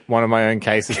prosecute one of my own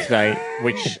cases today,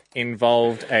 which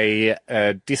involved a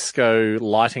disco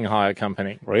lighting hire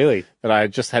company. Really? That I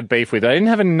just had beef with. I didn't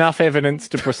have enough evidence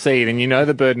to proceed, and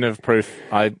the burden of proof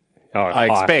I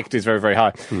expect is very, very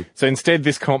high. So instead,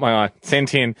 this caught my eye.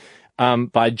 Sent in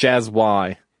by Jazz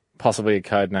Y, possibly a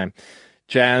code name.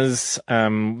 Jazz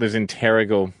lives in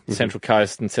Terrigal, Central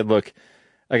Coast, and said, look,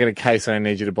 I got a case I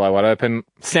need you to blow wide open.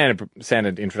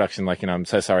 Standard introduction, like, I'm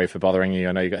so sorry for bothering you.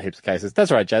 I know you got heaps of cases. That's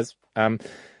all right, Jazz. Her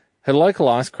local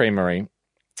ice creamery,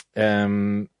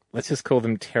 let's just call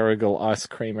them Terrigal Ice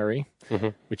Creamery,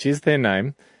 which is their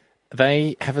name.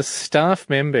 They have a staff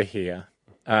member here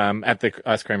at the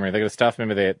ice creamery. They've got a staff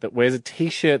member there that wears a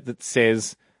T-shirt that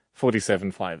says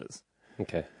 47 flavours.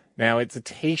 Okay. Now, it's a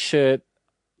T-shirt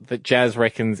that Jazz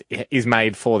reckons is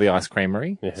made for the ice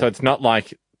creamery. Yeah. So it's not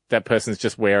like that person's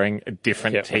just wearing a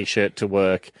different T-shirt to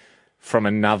work from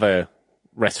another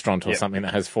restaurant or something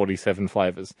that has 47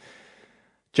 flavours.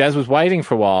 Jazz was waiting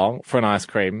for a while for an ice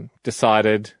cream,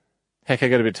 decided, heck, I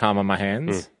got a bit of time on my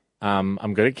hands.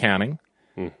 I'm good at counting.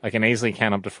 I can easily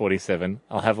count up to 47.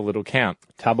 I'll have a little count.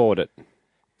 Tub audit.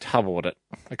 Tub audit.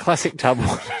 A classic tub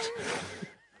audit.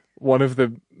 One of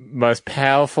the most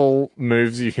powerful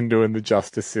moves you can do in the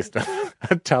justice system.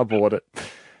 A tub audit.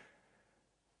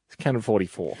 It's counted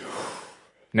 44.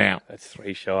 Now. That's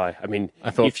 3 shy. I mean,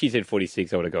 I thought, if she said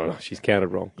 46, I would have gone, oh, she's counted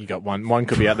wrong. You got one. One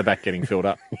could be out the back getting filled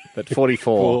up. But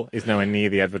 44 is nowhere near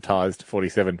the advertised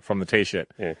 47 from the T-shirt.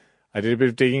 Yeah. I did a bit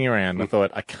of digging around. I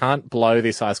thought, I can't blow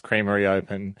this ice creamery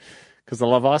open because I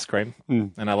love ice cream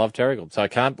and I love Terrigal. So I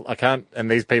can't, and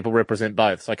these people represent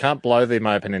both. So I can't blow them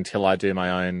open until I do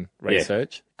my own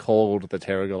research called the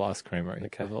Terrigal Ice Creamery.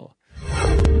 Okay.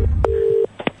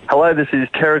 Hello, this is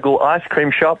Terrigal Ice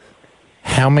Cream Shop.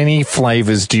 How many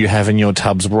flavours do you have in your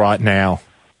tubs right now?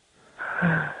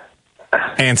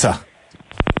 Answer.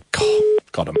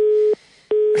 Got him.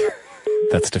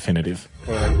 That's definitive.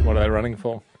 What are they running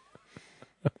for?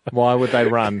 Why would they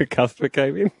run? The customer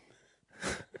came in.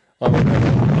 Why would they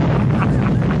run?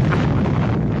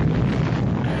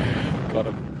 Got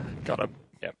him. Got him.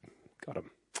 Yep. Got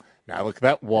him. Now, look,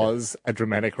 that was a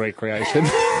dramatic recreation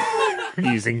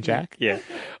using Jack. Yeah,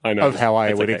 I know. Of how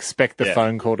I would okay. expect the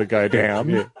phone call to go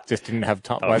down. Just didn't have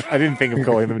time. I didn't think of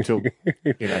calling them until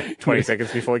 20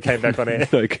 seconds before we came back on air.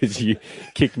 No, because you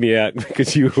kicked me out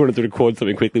because you wanted to record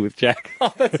something quickly with Jack.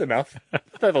 Oh, that's enough.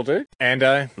 That'll do.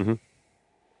 And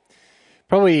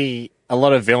probably a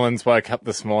lot of villains woke up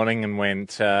this morning and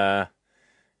went, nah,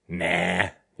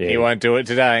 he won't do it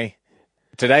today.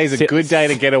 Today's a good day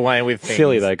to get away with things.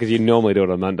 Silly, though, because you normally do it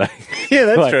on Monday. Yeah,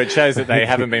 that's true. It shows that they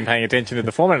haven't been paying attention to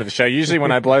the format of the show. Usually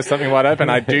when I blow something wide open,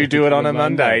 I do it on a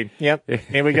Monday. Yep,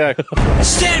 here we go.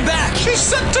 Stand back! She's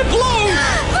set to blow!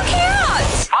 Look out!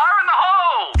 Fire in the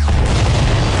hole!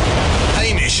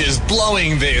 Hamish is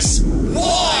blowing this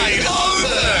wide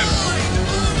open!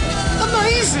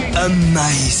 Amazing!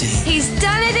 Amazing. He's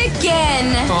done it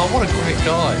again. Oh, what a great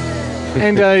guy.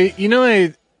 And,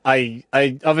 I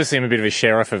obviously am a bit of a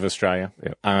sheriff of Australia.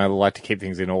 Yep. I like to keep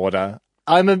things in order.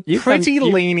 I'm a pretty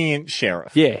lenient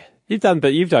sheriff. Yeah, you've done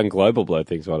global blow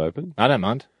things wide open. I don't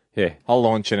mind. Yeah, I'll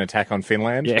launch an attack on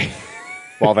Finland. yeah.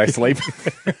 While they sleep.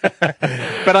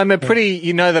 But I'm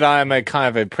that I am a kind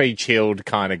of a pretty chilled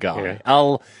kind of guy. Yeah.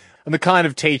 I'm the kind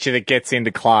of teacher that gets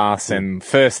into class and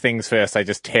first things first, I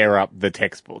just tear up the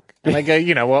textbook. And I go,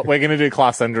 you know what, we're going to do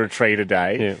class under a tree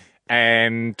today. Yeah.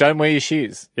 And don't wear your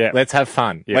shoes. Yeah. Let's have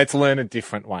fun. Yeah. Let's learn a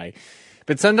different way.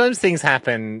 But sometimes things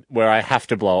happen where I have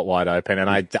to blow it wide open and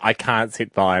I can't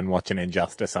sit by and watch an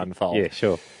injustice unfold. Yeah,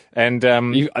 sure. And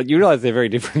you realise they're very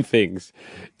different things.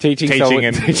 Teaching someone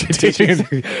about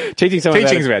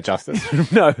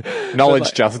justice. No.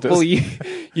 Knowledge justice. Well, you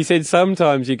said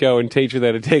sometimes you go and teach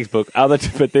without a textbook,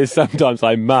 but there's sometimes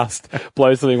I must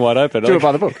blow something wide open. Do it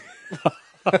by the book.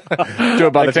 Do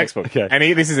it by the textbook. Okay. And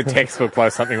this is a textbook blow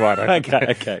something wide open.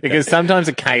 Okay. Because sometimes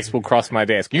a case will cross my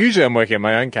desk. Usually I'm working on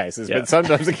my own cases, but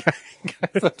sometimes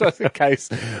a case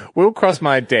will cross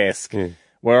my desk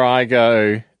where I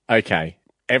go, okay,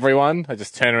 everyone, I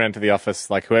just turn around to the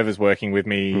office, like whoever's working with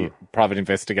me, private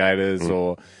investigators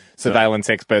or surveillance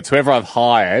experts, whoever I've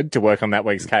hired to work on that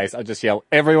week's case, I just yell,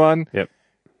 everyone,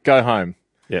 go home.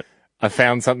 I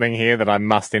found something here that I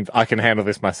can handle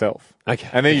this myself. Okay.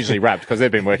 And they're usually wrapped because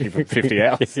they've been working for 50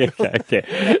 hours.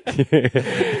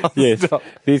 Yes.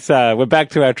 This, we're back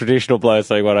to our traditional blow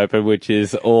something wide open, which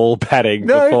is all padding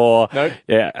before, a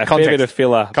fair bit of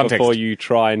filler before you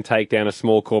try and take down a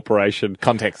small corporation.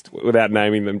 Context. Without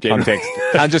naming them. Context.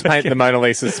 Can't just paint the Mona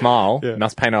Lisa's smile.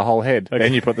 Must paint her whole head. Okay.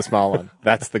 Then you put the smile on.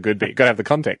 That's the good bit. Got to have the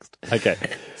context. Okay.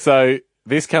 So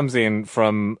this comes in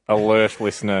from alert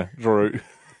listener Drew.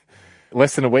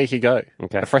 Less than a week ago.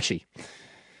 Okay. A freshie.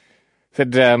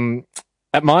 Said,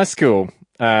 at my school,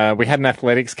 we had an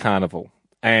athletics carnival,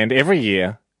 and every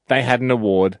year they had an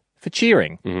award for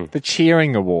cheering. The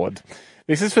cheering award.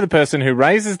 This is for the person who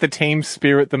raises the team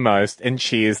spirit the most and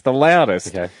cheers the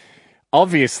loudest. Okay.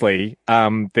 Obviously,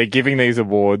 they're giving these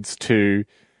awards to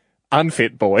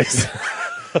unfit boys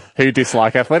who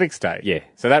dislike athletics day. Yeah.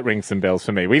 So that rings some bells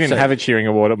for me. We didn't have a cheering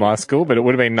award at my school, but it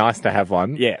would have been nice to have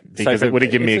one. Yeah. Because it would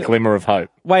have given me a glimmer of hope.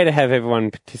 Way to have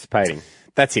everyone participating.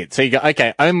 That's it. So you go,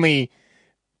 okay, only,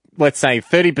 let's say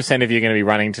 30% of you are going to be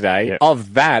running today. Yep.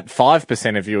 Of that,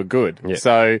 5% of you are good. Yep.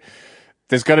 So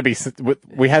there's got to be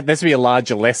there's to be a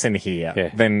larger lesson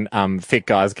here than fit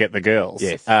guys get the girls.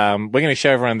 Yes. We're going to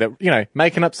show everyone that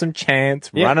making up some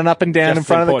chants, running up and down in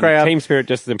front of the crowd, team spirit,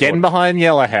 just as important. Getting behind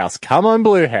Yellow House, come on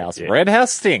Blue House, Red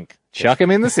House stink, chuck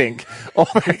them in the sink, all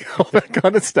that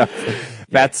kind of stuff.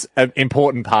 That's an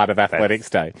important part of Athletics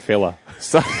Day. Filler.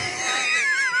 So.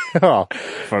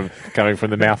 Coming from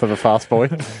the mouth of a fast boy.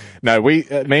 No, me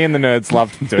and the nerds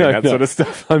loved doing that sort of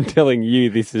stuff. I'm telling you,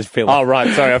 this is filler. Oh,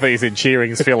 right. Sorry, I thought you said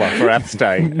cheering's filler for Aths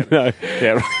Day. No.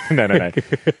 Yeah, no.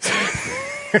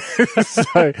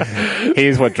 So,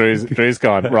 here's what Drew's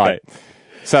gone. Right.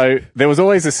 So, there was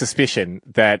always a suspicion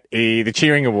that the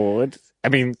cheering award, I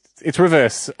mean, it's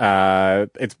reverse,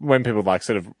 it's when people like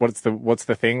sort of, what's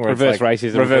the thing? Where Reverse it's like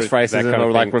racism. Reverse racism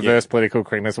or like reverse political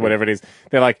correctness or whatever it is.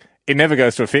 They're like, it never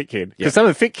goes to a fit kid. Because some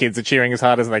of the fit kids are cheering as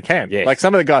hard as they can. Yes. Like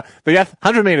some of the the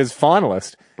 100 metres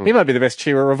finalist, he might be the best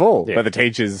cheerer of all. But the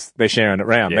teachers, they're sharing it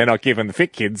round. They're not giving the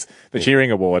fit kids the cheering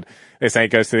award. They say it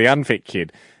goes to the unfit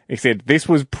kid. He said, this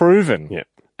was proven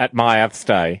at my Aths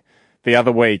Day the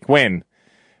other week when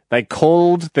they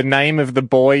called the name of the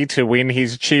boy to win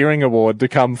his cheering award to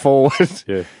come forward.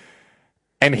 Yeah.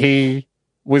 And he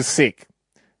was sick.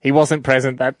 He wasn't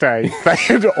present that day. They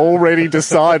had already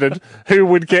decided who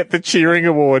would get the cheering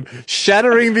award,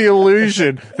 shattering the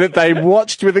illusion that they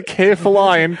watched with a careful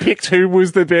eye and picked who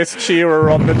was the best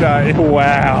cheerer on the day.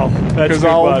 Wow. Because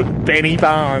old Benny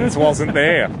Barnes wasn't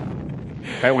there.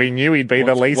 But we knew he'd be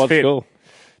the least fit. Cool?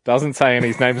 Doesn't say, and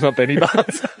his name's not Benny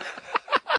Barnes.